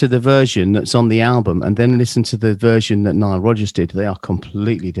the version that's on the album, and then listen to the version that Nile Rodgers did. They are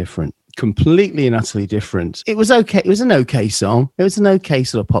completely different, completely and utterly different. It was okay. It was an okay song. It was an okay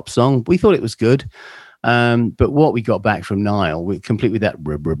sort of pop song. We thought it was good. But what we got back from Nile, complete with that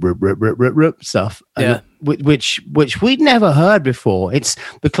rip stuff, which we'd never heard before. It's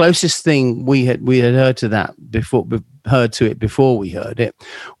the closest thing we had heard to that before. Heard to it before we heard it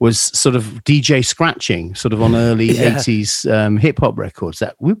was sort of DJ scratching, sort of on early 80s hip hop records.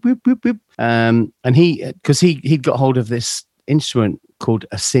 That whoop whoop whoop whoop. And he'd got hold of this instrument called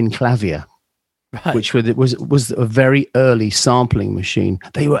a synclavier. Right. Which was a very early sampling machine.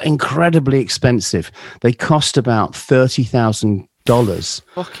 They were incredibly expensive. They cost about $30,000.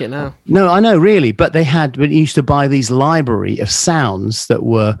 Fucking hell. No, I know, really. But they used to buy these library of sounds that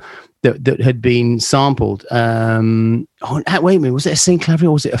had been sampled. Wait a minute, was it a synclavier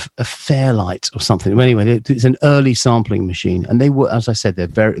or was it a Fairlight or something? Well, anyway, it's an early sampling machine, and they were, as I said,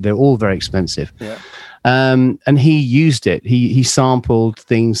 they're all very expensive. Yeah. And he used it. He sampled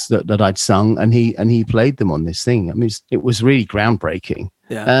things that I'd sung, and he played them on this thing. I mean, it was really groundbreaking.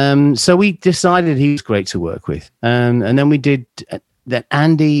 Yeah. So we decided he was great to work with, and then we did that.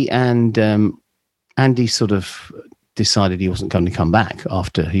 Andy sort of decided he wasn't going to come back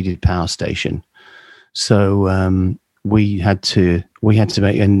after he did Power Station. So we had to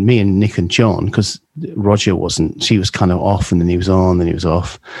make, and me and Nick and John, because Roger wasn't. She was kind of off, and then he was on, then he was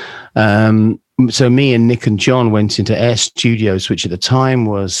off. So me and Nick and John went into Air Studios, which at the time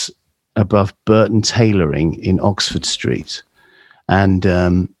was above Burton Tailoring in Oxford Street. And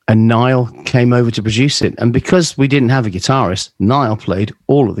Niall came over to produce it. And because we didn't have a guitarist, Niall played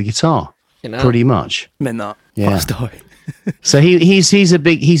all of the guitar, pretty much. Meant that. Yeah. Story. So he's a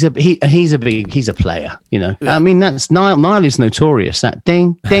player, you know. Yeah. I mean, that's Niall is notorious. That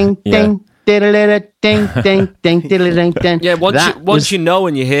ding, ding, ding. Ding, ding, ding, ding. Yeah, once you know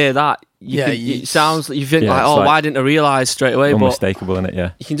and you hear that, it sounds like you think why didn't I realise straight away? Unmistakable, isn't it?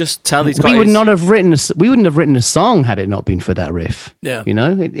 Yeah, you can just tell he's we wouldn't have written a song had it not been for that riff. Yeah, you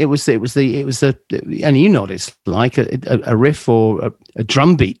know, it was the and you know what it's like a riff or a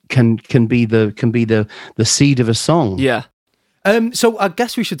drum beat can be the seed of a song. Yeah. So I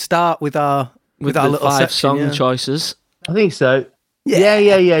guess we should start with our little 5 section, song choices. I think so. Yeah. I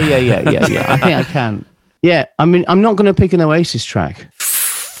think I can. Yeah, I mean, I'm not going to pick an Oasis track. Do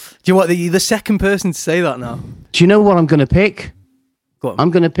you know what? The second person to say that now. Do you know what I'm going to pick? Go on. I'm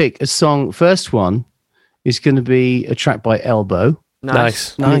going to pick a song. First one is going to be a track by Elbow.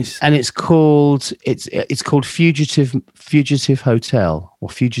 Nice. And it's called Fugitive Hotel or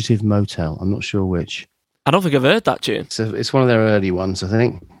Fugitive Motel. I'm not sure which. I don't think I've heard that tune. So it's one of their early ones, I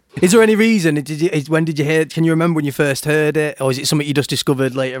think. Is there any reason? When did you hear it? Can you remember when you first heard it, or is it something you just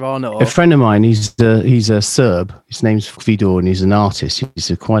discovered later on? Or? A friend of mine, he's a Serb. His name's Vidor, and he's an artist.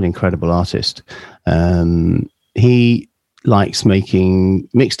 He's a quite incredible artist. He likes making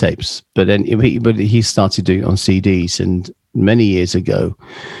mixtapes, but he started doing it on CDs. And many years ago,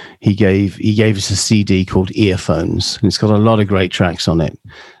 he gave us a CD called Earphones, and it's got a lot of great tracks on it.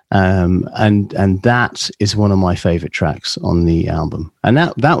 And that is one of my favorite tracks on the album. And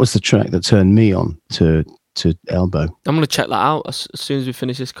that was the track that turned me on to Elbow. I'm going to check that out as soon as we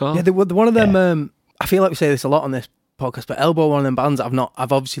finish this call. Yeah, one of them, I feel like we say this a lot on this podcast, but Elbow, one of them bands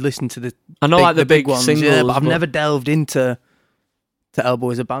I've obviously listened to the big ones, singles, but I've never delved into Elbow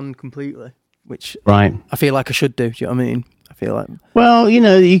as a band completely, which right. I feel like I should do. Do you know what I mean? I feel like. Well, you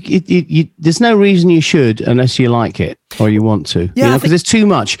know, there's no reason you should unless you like it or you want to. Yeah, because there's too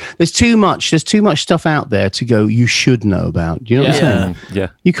much. There's too much stuff out there to go. You should know about. Do you know what I'm saying? Yeah.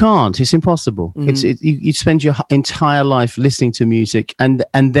 You can't. It's impossible. You spend your entire life listening to music, and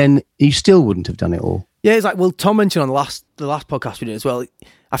then you still wouldn't have done it all. Yeah, it's like Tom mentioned on the last podcast we did as well.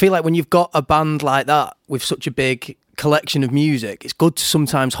 I feel like when you've got a band like that with such a big collection of music, it's good to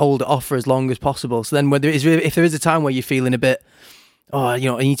sometimes hold it off for as long as possible. So then if there is a time where you're feeling a bit, I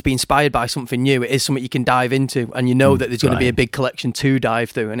need to be inspired by something new, it is something you can dive into, and you know that there's going to be a big collection to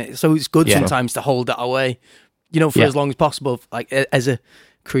dive through. And so it's good sometimes to hold that away, for as long as possible, like as a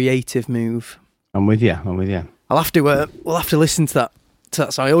creative move. I'm with you. We'll have to listen to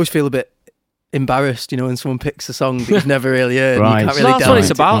that song. I always feel a bit embarrassed, when someone picks a song that you've never really heard. And Right. you can't So really that's what it's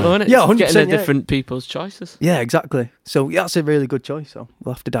dance. about, though, isn't it? Yeah, 100%, Getting yeah. different people's choices. Yeah, exactly. So yeah, that's a really good choice. So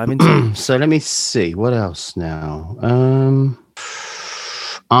we'll have to dive into it. So let me see what else now.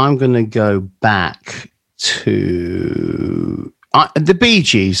 I'm going to go back to the Bee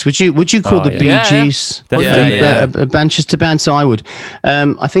Gees. Would you call the Bee Yeah. Gees Definitely, a Manchester band? So I would.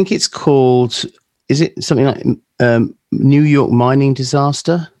 I think it's called. Is it something like New York Mining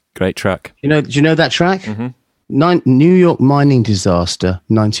Disaster? Great track. Do you know that track? New York Mining Disaster,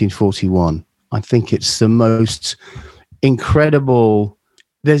 1941. I think it's the most incredible.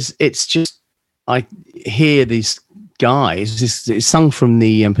 It's just, I hear these guys. It's sung from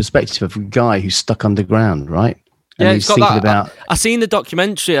the perspective of a guy who's stuck underground, right? And Yeah, he's it's got thinking that. about. I seen the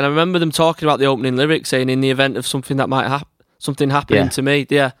documentary, and I remember them talking about the opening lyrics, saying, "In the event of something that might something happening Yeah. to me."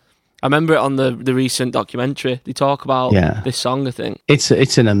 Yeah, I remember it on the recent documentary. They talk about this song, I think. It's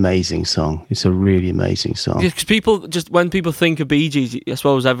an amazing song. It's a really amazing song. Because when people think of Bee Gees, I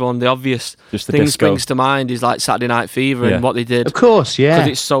suppose the obvious Just the thing disco. springs to mind is like Saturday Night Fever Yeah. and what they did. Of course, yeah.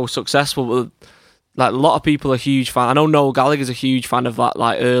 Because it's so successful. But, like, a lot of people are huge fan. I know Noel Gallagher's a huge fan of that,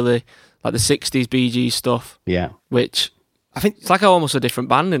 like early, like the '60s Bee Gees stuff, Yeah. which I think. it's like almost a different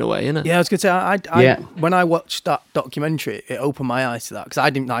band in a way, isn't it? Yeah, I was gonna say. I Yeah. When I watched that documentary, it opened my eyes to that because I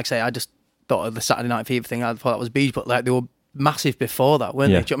didn't I just thought of the Saturday Night Fever thing. I thought that was Bees, but like they were massive before that,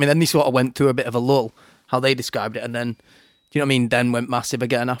 weren't Yeah. they? Do you know what I mean? Then they sort of went through a bit of a lull, how they described it, and then, do you know what I mean? Then went massive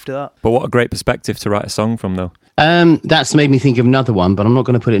again after that. But what a great perspective to write a song from, though. That's made me think of another one, but I'm not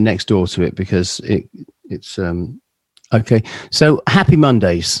going to put it next door to it because it's okay. So Happy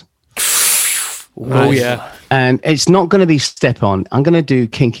Mondays, Oh yeah. and it's not going to be Step On. I'm going to do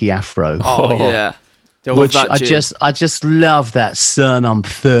Kinky Afro. Oh yeah. Love Which that tune. I just love that. Son, I'm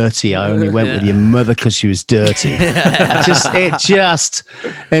 30. I only went with your mother because she was dirty.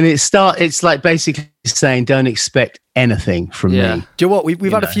 It's like basically saying, don't expect anything from Yeah. me. Do you know what? We've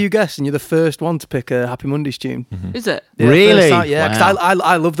had a know. few guests, and you're the first one to pick a Happy Mondays tune. Is it? Yeah, Really? first time, yeah, because Wow.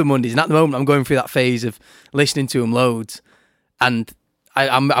 I love the Mondays, and at the moment I'm going through that phase of listening to them loads, and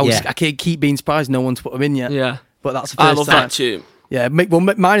Yeah. I keep being surprised no one's put them in yet. Yeah. But that's the first I love time. that tune. Yeah,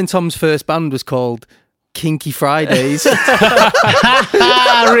 mine and Tom's first band was called Kinky Fridays. Really?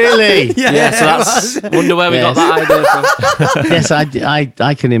 Yeah, so that's wonder where we got that idea from. Yes,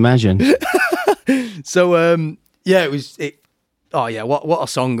 I can imagine. So yeah, it was it. Oh yeah, what a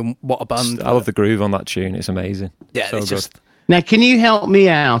song and what a band. I love the groove on that tune. It's amazing. Yeah, so it's good. just Now, can you help me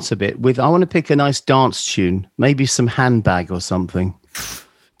out a bit with? I want to pick a nice dance tune, maybe some Handbag or something.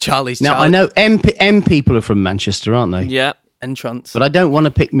 Charlie's. Now, I know M people are from Manchester, aren't they? Yeah. Entrance. But I don't want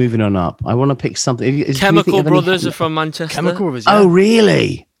to pick Moving On Up. I want to pick something. Can you think Chemical of any- Brothers are from Manchester. Chemical Brothers. Yeah. Oh,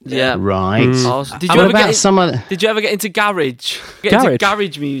 really? Yeah. Right. Awesome. Did What you ever about get some other Did you ever get into garage? Get into Garage?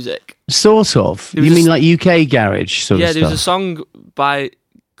 garage music? sort of? There was You a mean s- like UK garage sort Yeah, of there was a stuff? song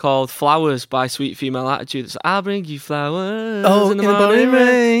called Flowers by Sweet Female Attitude. It's I'll bring you flowers Oh, in the morning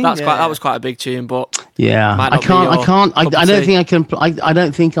rain. Yeah. That was quite a big tune, but Yeah, Might I not be can't. I your can't. cup of I don't tea. think I can. I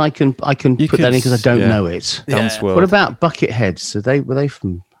don't think I can. I can You put that in could- because I don't yeah. know it. Dance Yeah. World. What about Bucketheads? Were they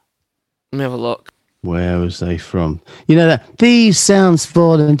from? let me have a look. Where was they from? You know that these sounds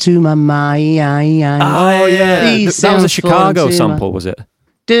fall into my mind. Oh yeah, These that was a sounds fall Chicago into sample, was it?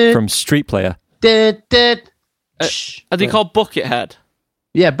 my- From Street Player. Are they called Buckethead?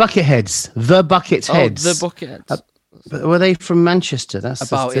 Yeah, Bucketheads. The Bucketheads. Oh, the Bucketheads. But were they from Manchester? That's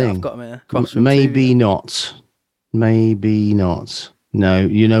About the it. thing. I've got them here. Across from Maybe two. not. Maybe not. No,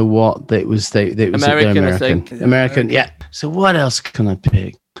 you know what? It was they're American, I American. think. American, yeah. So what else can I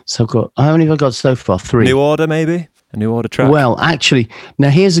pick? So I've got. How many have I got so far? 3. New Order, maybe a New Order track. Well, actually, now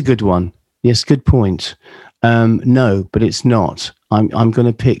here's a good one. Yes, good point. No, but it's not. I'm going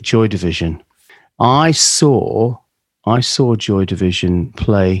to pick Joy Division. I saw Joy Division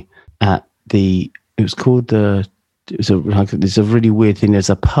play at the. It was called the. It was there's a really weird thing. There's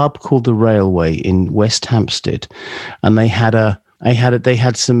a pub called the Railway in West Hampstead, and they had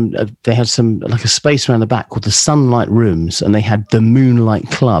some like a space around the back called the Sunlight Rooms, and they had the Moonlight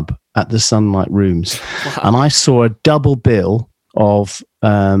Club at the Sunlight Rooms, and I saw a double bill of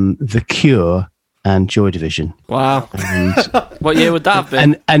The Cure and Joy Division, Wow. and What year would that have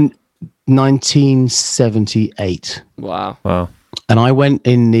been? and 1978. Wow. Wow. And I went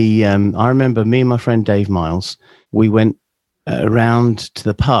in the. I remember me and my friend Dave Miles. We went around to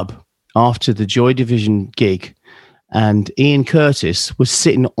the pub after the Joy Division gig, and Ian Curtis was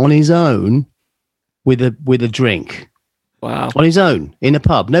sitting on his own with a drink Wow. on his own in a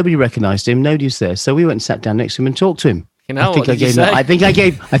pub. Nobody recognised him. Nobody was there. So we went and sat down next to him and talked to him. You know, I think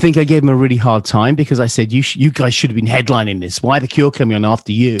I gave him a really hard time because I said you guys should have been headlining this. Why the Cure coming on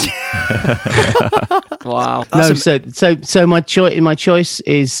after you? Wow. So my choice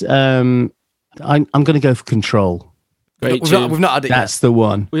is I'm going to go for Control. Great We've tune. not had it That's the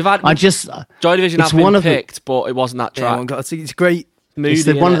one. We've had Joy Division it's have been one of the- picked, but it wasn't that track. yet. It's great. Moody,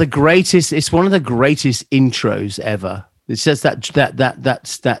 It's one of the innit? greatest. It's one of the greatest intros ever. It's just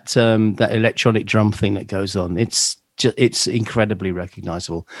that electronic drum thing that goes on. It's incredibly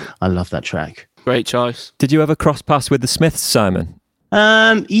recognizable. I love that track. Great choice. Did you ever cross paths with the Smiths, Simon?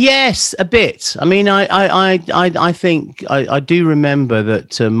 Yes, a bit. I mean, I think I do remember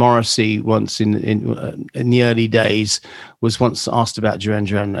that Morrissey once in the early days was once asked about Duran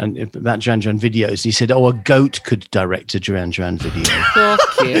Duran and about Duran Duran videos. He said, "Oh, a goat could direct a Duran Duran video."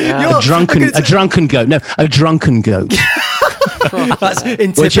 A drunken goat. No, a drunken goat. That's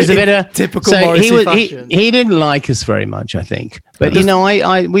in Which is a bit of typical so Morrissey fashion. he didn't like us very much, I think. But you know,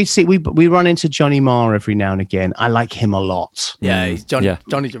 we run into Johnny Marr every now and again. I like him a lot. Yeah, Johnny. Yeah.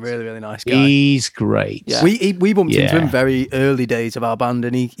 Johnny's a really, really nice guy. He's great. Yeah. We bumped into Yeah. him very early days of our band,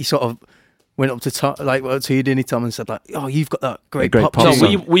 and he sort of went up to Tom, like to you, didn't he, Tom, and said like, "Oh, you've got that great great pop pop So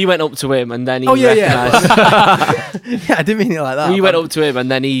song." song. we went up to him and then he Oh yeah, recognised. yeah. Yeah, I didn't mean it like that. We went up to him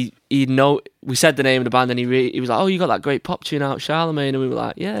and then he we said the name of the band and he was like, "Oh, you got that great pop tune out, Charlemagne," and we were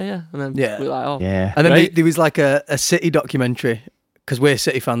like, "Yeah," and then Yeah. we were like, "Oh, Yeah. And then Great. there was like a City documentary because we're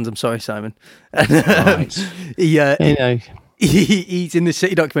City fans. I'm sorry, Simon. And, Right. he, You know, he's in the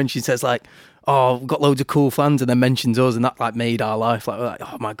City documentary and says like, "Oh, we've got loads of cool fans," and then mentions us, and that like made our life. Like, we're like,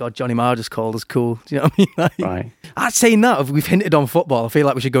 "Oh my god, Johnny Marr just called us cool." Do you know what I mean? Like, right. I'd saying that if we've hinted on football, I feel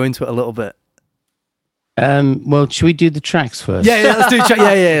like we should go into it a little bit. Well, should we do the tracks first? Yeah, let's do.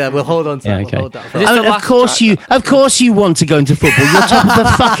 Yeah. We'll hold on to Yeah, that. okay. We'll hold that for Is I this mean, the last track? of course you want to go into football. You're top of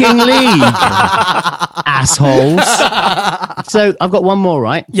the fucking league, assholes. So I've got one more,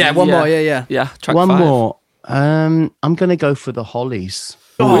 right? Yeah, one more. Yeah. yeah." Track One 5. more. I'm going to go for the Hollies.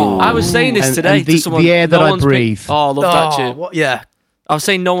 I was saying this And- today and to someone. the air that no I one's breathe. Picked, oh, I love that tune. What? Yeah. I was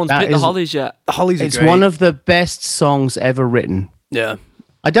saying no one's That picked the is- Hollies yet. The Hollies are It's great. one of the best songs ever written. Yeah.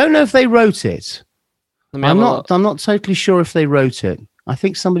 I don't know if they wrote it. Let me have a look. I'm not totally sure if they wrote it. I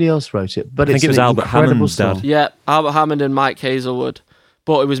think somebody else wrote it, but I it's think it was an Albert incredible Hammond's song. dad. Yeah, Albert Hammond and Mike Hazelwood,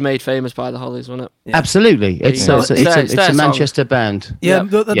 but it was made famous by the Hollies, wasn't it? Yeah. Absolutely, it's Yeah. it's It's their a song. Manchester band. Yeah,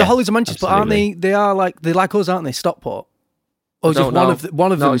 Yeah. the Yeah, Hollies are Manchester, but aren't absolutely. they? They are like us, aren't they? Stockport. Or is it don't one know. of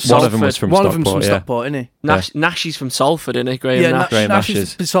one of No, them? it's One of them was from one of them's Stockport, from yeah. Stockport, isn't he? Nash is from Salford, isn't he? Graham Yeah, Nash. Graham Nash Nash is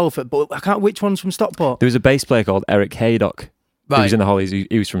is. from Salford, but I can't. Which one's from Stockport? There was a bass player called Eric Haydock. He Right. was in the Hollies. He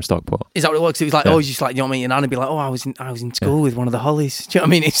was from Stockport. Is that what it was? 'Cause it was like Yeah. always just like, you know what I mean? And Anna be like, "Oh, I was in school with one of the Hollies." Do you know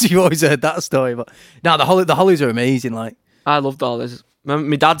what I mean? You've always heard that story, but no, the Hollies are amazing. Like, I love the Hollies.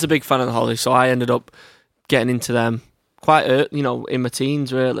 My dad's a big fan of the Hollies, so I ended up getting into them quite early, in my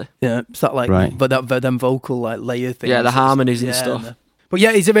teens, really. yeah, it's that like, Right. but them vocal like layer thing. Yeah, the harmonies and stuff. But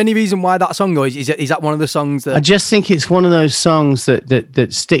yeah, is there any reason why that song goes? Is that one of the songs I that? just think it's one of those songs that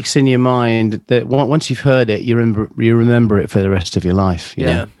sticks in your mind. That once you've heard it, you remember it for the rest of your life. you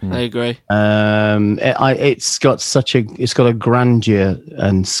Yeah, know? I agree. It's got a grandeur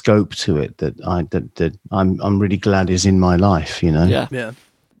and scope to it that I'm really glad is in my life. You know. Yeah, Yeah,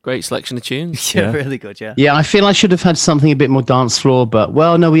 great selection of tunes. yeah, Yeah. really good. Yeah, Yeah, I feel I should have had something a bit more dance floor, but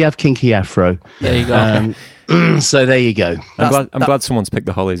well, no, we have Kinky Afro. There you go. So there you go. I'm glad someone's picked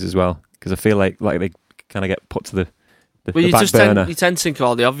the Hollies as well because I feel like they kind of get put to the Well, you back just burner. you tend to think of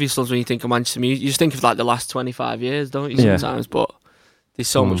all the obvious ones when you think of Manchester music. You just think of like the last 25 years, don't you? Yeah. Sometimes, but there's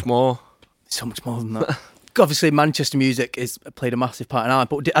so much more. so much more than that. Obviously, Manchester music is played a massive part in ours.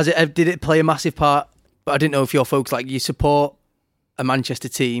 But did it play a massive part? But I didn't know if your folks like you support a Manchester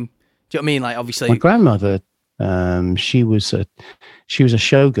team. Do you know what I mean? Like, obviously, My grandmother, she was a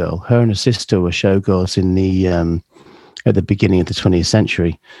showgirl. Her and her sister were showgirls in the at the beginning of the 20th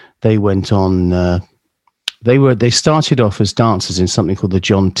century. They went on. They started off as dancers in something called the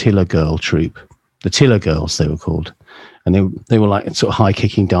John Tiller Girl Troupe. The Tiller Girls, they were called, and they were like a sort of high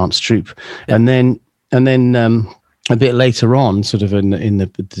kicking dance troupe. Yeah. And then a bit later on, sort of in the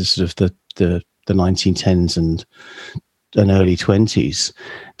sort of the 1910s and early 20s,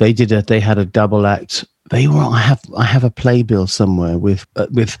 they had a double act. They were I have a playbill somewhere with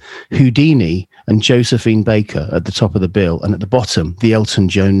Houdini and Josephine Baker at the top of the bill, and at the bottom the Elton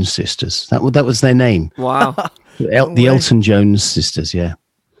Jones sisters. That was their name. Wow. The Elton Jones sisters. Yeah.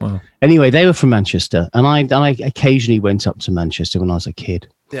 Wow. Anyway, they were from Manchester, and I occasionally went up to Manchester when I was a kid.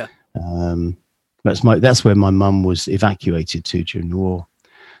 Yeah. That's where my mum was evacuated to during the war.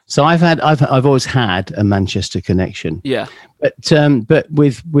 So I've always had a Manchester connection. Yeah. But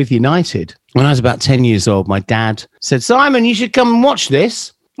with United, when I was about 10 years old, my dad said, "Simon, you should come and watch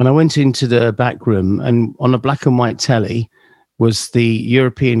this." And I went into the back room, and on a black and white telly was the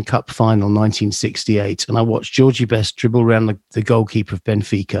European Cup final 1968. And I watched Georgie Best dribble around the goalkeeper of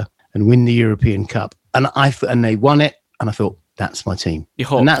Benfica and win the European Cup. And they won it. And I thought, that's my team. You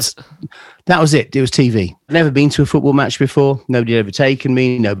hooked. And that was it. It was TV. I'd never been to a football match before. Nobody had ever taken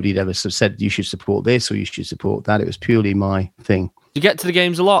me. Nobody had ever said you should support this or you should support that. It was purely my thing. You get to the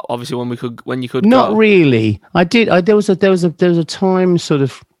games a lot, obviously, when you could. Not go. really. I did. There was a time sort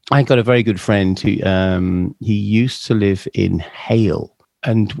of. I got a very good friend who he used to live in Hale,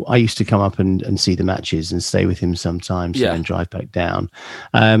 and I used to come up and see the matches and stay with him sometimes and drive back down.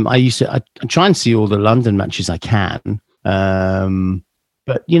 I try and see all the London matches I can.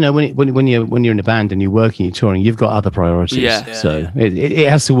 But you know, when you're in a band and you're working, you're touring, you've got other priorities. So it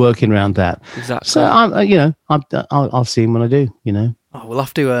has to work in around that. Exactly. So I'll see him when I do. You know. Oh, we'll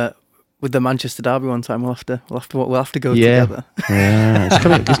have to with the Manchester Derby one time. We'll have to go together. Yeah,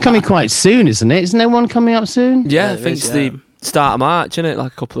 it's coming quite soon, isn't it? Isn't there one coming up soon? Yeah, I think it's the start of March, isn't it?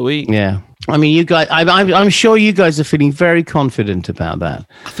 Like a couple of weeks. Yeah. I mean, you guys. I'm sure you guys are feeling very confident about that.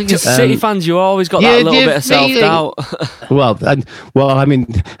 I think as City fans, you always got that little bit of self-doubt. Well, I mean,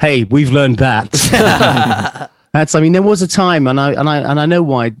 hey, we've learned that. There was a time, and I know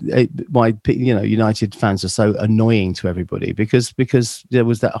why United fans are so annoying to everybody because there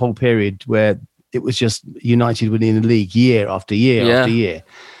was that whole period where it was just United winning the league year after year after year.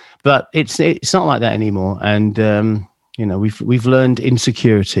 But it's not like that anymore, and we've learned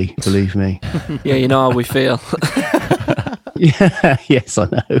insecurity. Believe me. Yeah, you know how we feel. Yeah. Yes, I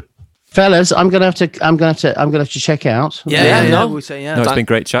know. Fellas, I'm gonna have to check out. We'll say No, it's been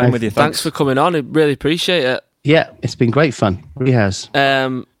great chatting with you. Thanks for coming on. I really appreciate it. Yeah, it's been great fun. It really has.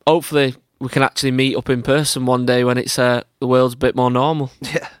 Hopefully we can actually meet up in person one day when it's the world's a bit more normal.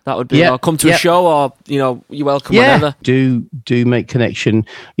 Yeah, that would be. Or come to a show, or you're welcome whenever. Do make connection.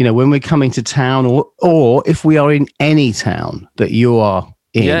 When we're coming to town, or if we are in any town that you are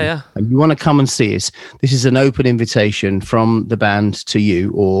in, and you want to come and see us, this is an open invitation from the band to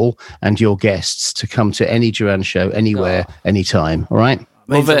you all and your guests to come to any Duran show anywhere, anytime. All right.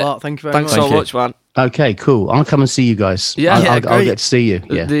 Means a lot. Thank you very much. Thanks so much, man. Okay, cool. I'll come and see you guys. Yeah, I'll get to see you.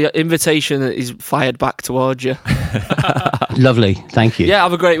 Yeah. The invitation is fired back towards you. Lovely. Thank you. Yeah,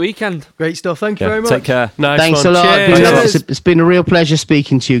 have a great weekend. Great stuff. Thank you very much. Take care. Nice Thanks one. a lot. Cheers. It's been a real pleasure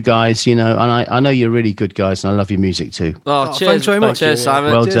speaking to you guys, and I know you're really good guys, and I love your music too. Oh, cheers. Thanks very much. Cheers,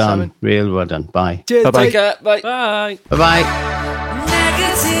 Simon. Well Cheers, done. Simon. Real well done. Bye. Cheers. Bye-bye. Take care. Bye. Bye. Bye-bye.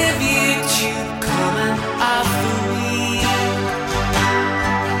 Negative YouTube coming after me.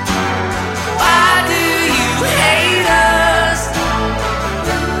 Why do you hate us?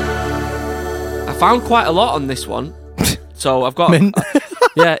 I found quite a lot on this one. So I've got...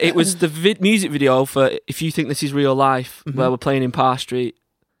 it was the music video for If You Think This Is Real Life, where we're playing in Parr Street.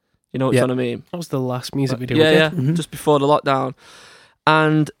 You know what I mean? That was the last music video we did. Just before the lockdown.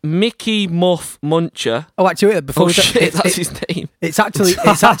 And Mickey Muff Muncher. Oh, actually, before we that's his name. It's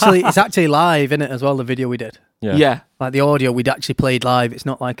actually live, isn't it, as well, the video we did. Yeah. Like the audio we'd actually played live. It's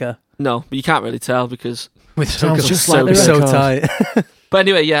not like a... No, but you can't really tell because... Sounds just like like so the tight. But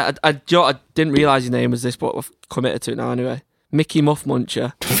anyway, I didn't realise his name was this, but I've committed to it now anyway. Mickey Muff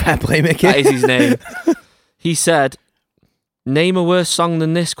Muncher. Fair play, Mickey. That is his name. He said, "Name a worse song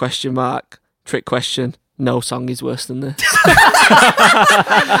than this, ? Trick question. No song is worse than this."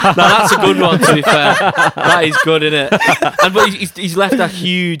 Now that's a good one, to be fair. That is good, isn't it? But he's left a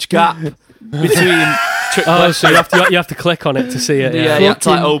huge gap between trick question. So you have to click on it to see it. Yeah, you have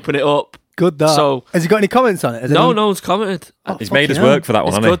to open it up. Good that. So, has he got any comments on it? No one's commented. He's made us work for that one,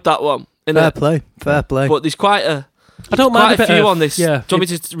 It's hasn't good, that one. Fair play. But there's quite a... I don't mind quite a few on this. Yeah. Do you want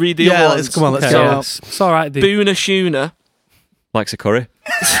me to read the other ones? Come on, let's Okay. go. Yeah, it's all right. Boona Shooner. Likes a curry.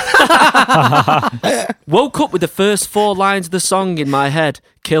 Woke up with the first 4 lines of the song in my head.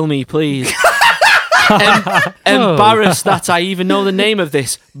 Kill me, please. Embarrassed that I even know the name of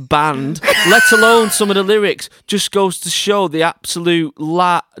this band, let alone some of the lyrics. Just goes to show the absolute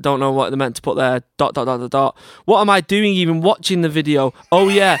I don't know what they meant to put there. ... What am I doing even watching the video? Oh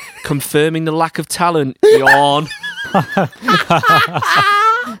yeah, confirming the lack of talent. Yawn.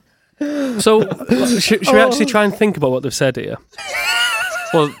 So, should we actually try and think about what they've said here?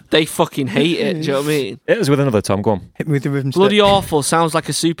 Well, they fucking hate it. Do you know what I mean? It was with another Tom. Go on. Hit me with the rhythm Bloody stick. awful. Sounds like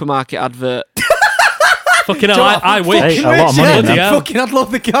a supermarket advert. Fucking hell, I wish. Hey, a lot of money in Bloody that. hell. Fucking, I'd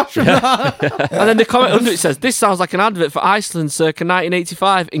love the cash from that. And then the comment under it says, "This sounds like an advert for Iceland circa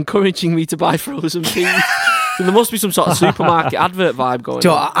 1985, encouraging me to buy frozen peas." So there must be some sort of supermarket advert vibe going Do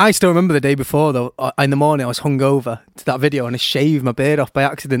you know on. what, I still remember the day before though. In the morning, I was hungover to that video and I shaved my beard off by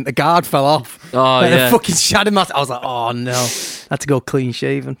accident. The guard fell off. Oh, Like, yeah. the fucking shadow mask. I was like, oh no, I had to go clean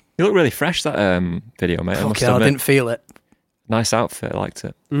shaven. You look really fresh that video, mate. I must Fucking hell, I admit. didn't feel it. Nice outfit. I liked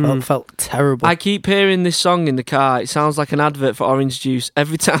it. Felt terrible. I keep hearing this song in the car. It sounds like an advert for orange juice.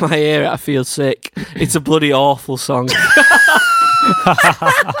 Every time I hear it, I feel sick. It's a bloody awful song.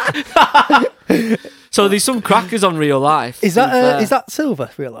 So there's some crackers on Real Life. is to be fair. that Silver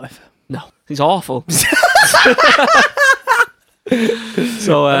real life? No, it's awful. So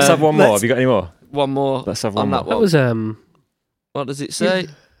Let's have one more. let's- Have you got any more? one more. Let's have on one that more. That one. was What does it say?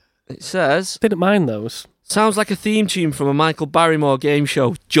 It says, didn't mind those. sounds like a theme tune from a Michael Barrymore game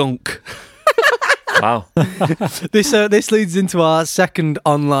show, Junk. Wow. This leads into our second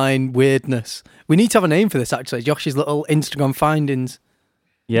online weirdness. We need to have a name for this actually. Josh's little Instagram findings.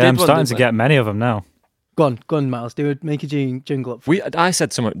 Yeah, Did I'm one, starting didn't to we? get many of them now. Go on, Miles. Make a jingle up. I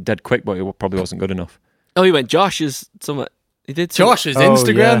said something dead quick, but it probably wasn't good enough. Oh, he went Josh's something. He did something. Josh's Oh,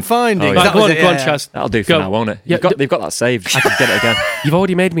 Instagram yeah. findings. Oh, yeah. That Go was on, it, go on, yeah. Chaz. That'll do for Go. now, won't it? Yeah, They've got that saved. I can get it again. You've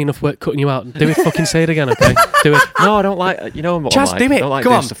already made me enough work cutting you out. Do it. Fucking say it again, okay? Do it. No, I don't like. You know what? Chaz, I'm like. do I it. don't like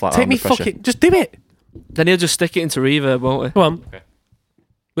Come doing on. stuff like that Take under me pressure. fucking. Just do it. Then he'll just stick it into reverb, won't he? Come on. Okay.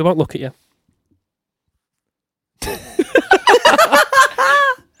 We won't look at you.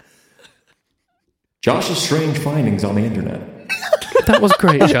 Josh's strange findings on the internet. That was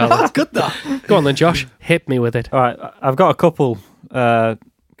great, Charlie. That's good, that. Go on then, Josh. Hit me with it. All right, I've got a couple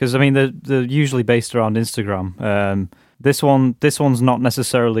because I mean they're usually based around Instagram. This one's not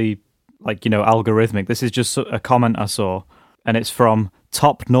necessarily like algorithmic. This is just a comment I saw, and it's from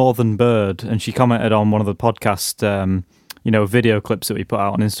Top Northern Bird, and she commented on one of the podcast video clips that we put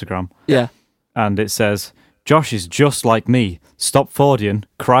out on Instagram, Yeah. and it says, "Josh is just like me. Stopfordian,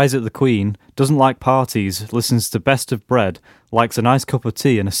 cries at the Queen, doesn't like parties, listens to Best of Bread, likes a nice cup of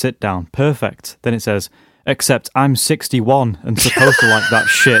tea and a sit down. Perfect." Then it says, "Except I'm 61 and supposed to like that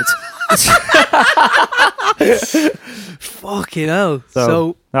shit." Fucking hell. So,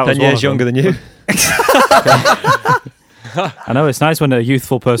 So that was 10 one years of them. younger than you. I know it's nice when a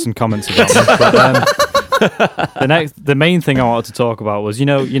youthful person comments about me, but the main thing I wanted to talk about was you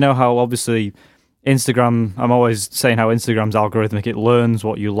know how obviously Instagram. I'm always saying how Instagram's algorithmic. It learns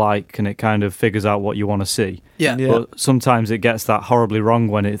what you like and it kind of figures out what you want to see. yeah. Yeah. But sometimes it gets that horribly wrong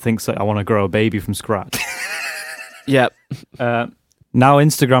when it thinks that I want to grow a baby from scratch. Yep. Now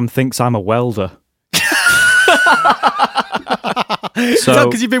Instagram thinks I'm a welder. Is that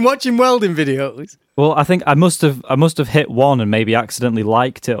because you've been watching welding videos? Well, I think I must have hit one and maybe accidentally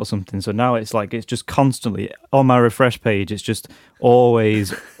liked it or something. So now it's just constantly on my refresh page. It's just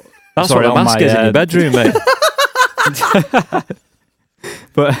always. That's Sorry, what the on mask my, is in your bedroom, mate.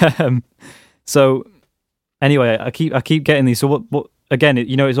 But so anyway, I keep getting these. So what again?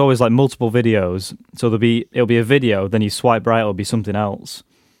 It's always like multiple videos. So it'll be a video. Then you swipe right, it'll be something else.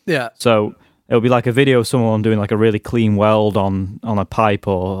 Yeah. So it'll be like a video of someone doing like a really clean weld on a pipe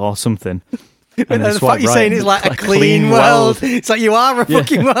or something. And And then the swipe fact you're right. saying it's like a Like clean clean weld. weld. It's like you are a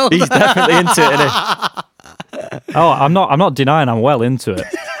fucking welder. He's definitely into it, isn't he? Oh, I'm not denying I'm well into it,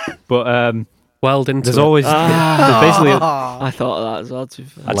 but Weld into there's it. always there's basically I thought of that as well, to be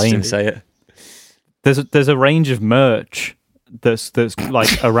fair. I just didn't say it. there's a range of merch that's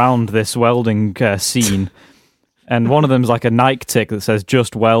like around this welding scene, and one of them's like a Nike tick that says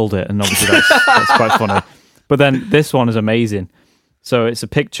 "Just weld it," and obviously that's quite funny. But then this one is amazing. So it's a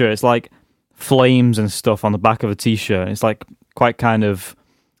picture. It's like flames and stuff on the back of a t-shirt. It's like quite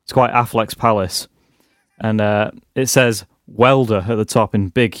Affleck's Palace, and it says welder at the top in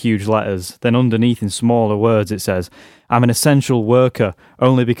big huge letters. Then underneath in smaller words it says, "I'm an essential worker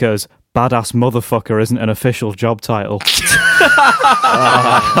only because badass motherfucker isn't an official job title."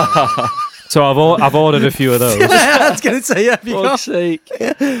 So I've ordered a few of those. I was going to say, yeah. Have you got- Fuck's sake.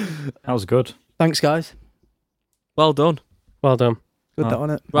 That was good. Thanks, guys. Well done. Well done. Good Oh. that,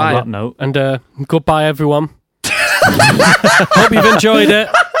 wasn't it? On Right. that note, And goodbye, everyone. Hope you've enjoyed it.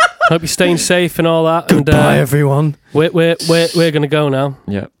 Hope you're staying safe and all that. Goodbye, And everyone. we're going to go now.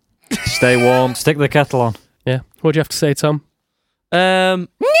 Yeah. Stay warm. stick the kettle on. Yeah. What do you have to say, Tom? Yeah,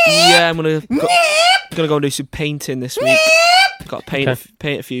 I'm gonna go and do some painting this week. Got to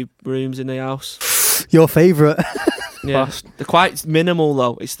paint a few rooms in the house. Your favourite. Yeah, they're quite minimal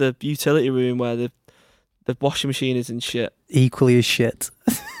though. It's the utility room where the washing machine is and shit. Equally as shit.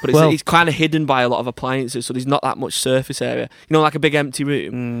 But Well- it's kind of hidden by a lot of appliances, so there's not that much surface area. You know, like a big empty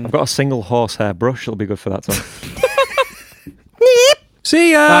room. I've got a single horsehair brush. It'll be good for that, Tom.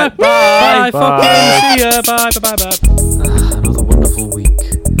 See ya. Right, Bye. Bye. Fucking see ya. Bye. Bye. Bye. Bye. Another wonderful week.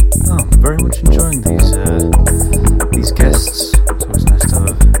 Oh, I'm very much enjoying these these guests. It's always nice to have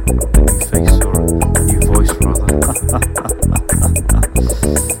a new face or a new voice, rather.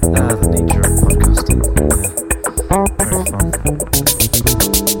 The nature of podcasting. Yeah, very fun.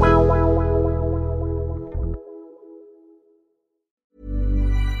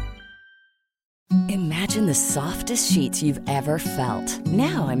 Imagine the softest sheets you've ever felt.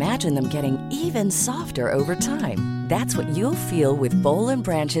 Now imagine them getting even softer over time. That's what you'll feel with Boll &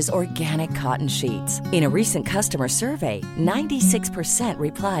 Branch's organic cotton sheets. In a recent customer survey, 96%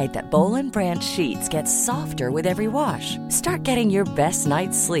 replied that Boll & Branch sheets get softer with every wash. Start getting your best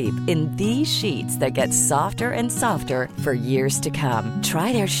night's sleep in these sheets that get softer and softer for years to come.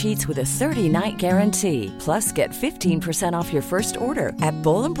 Try their sheets with a 30-night guarantee. Plus, get 15% off your first order at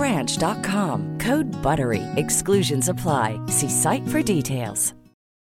bollandbranch.com. Code BUTTERY. Exclusions apply. See site for details.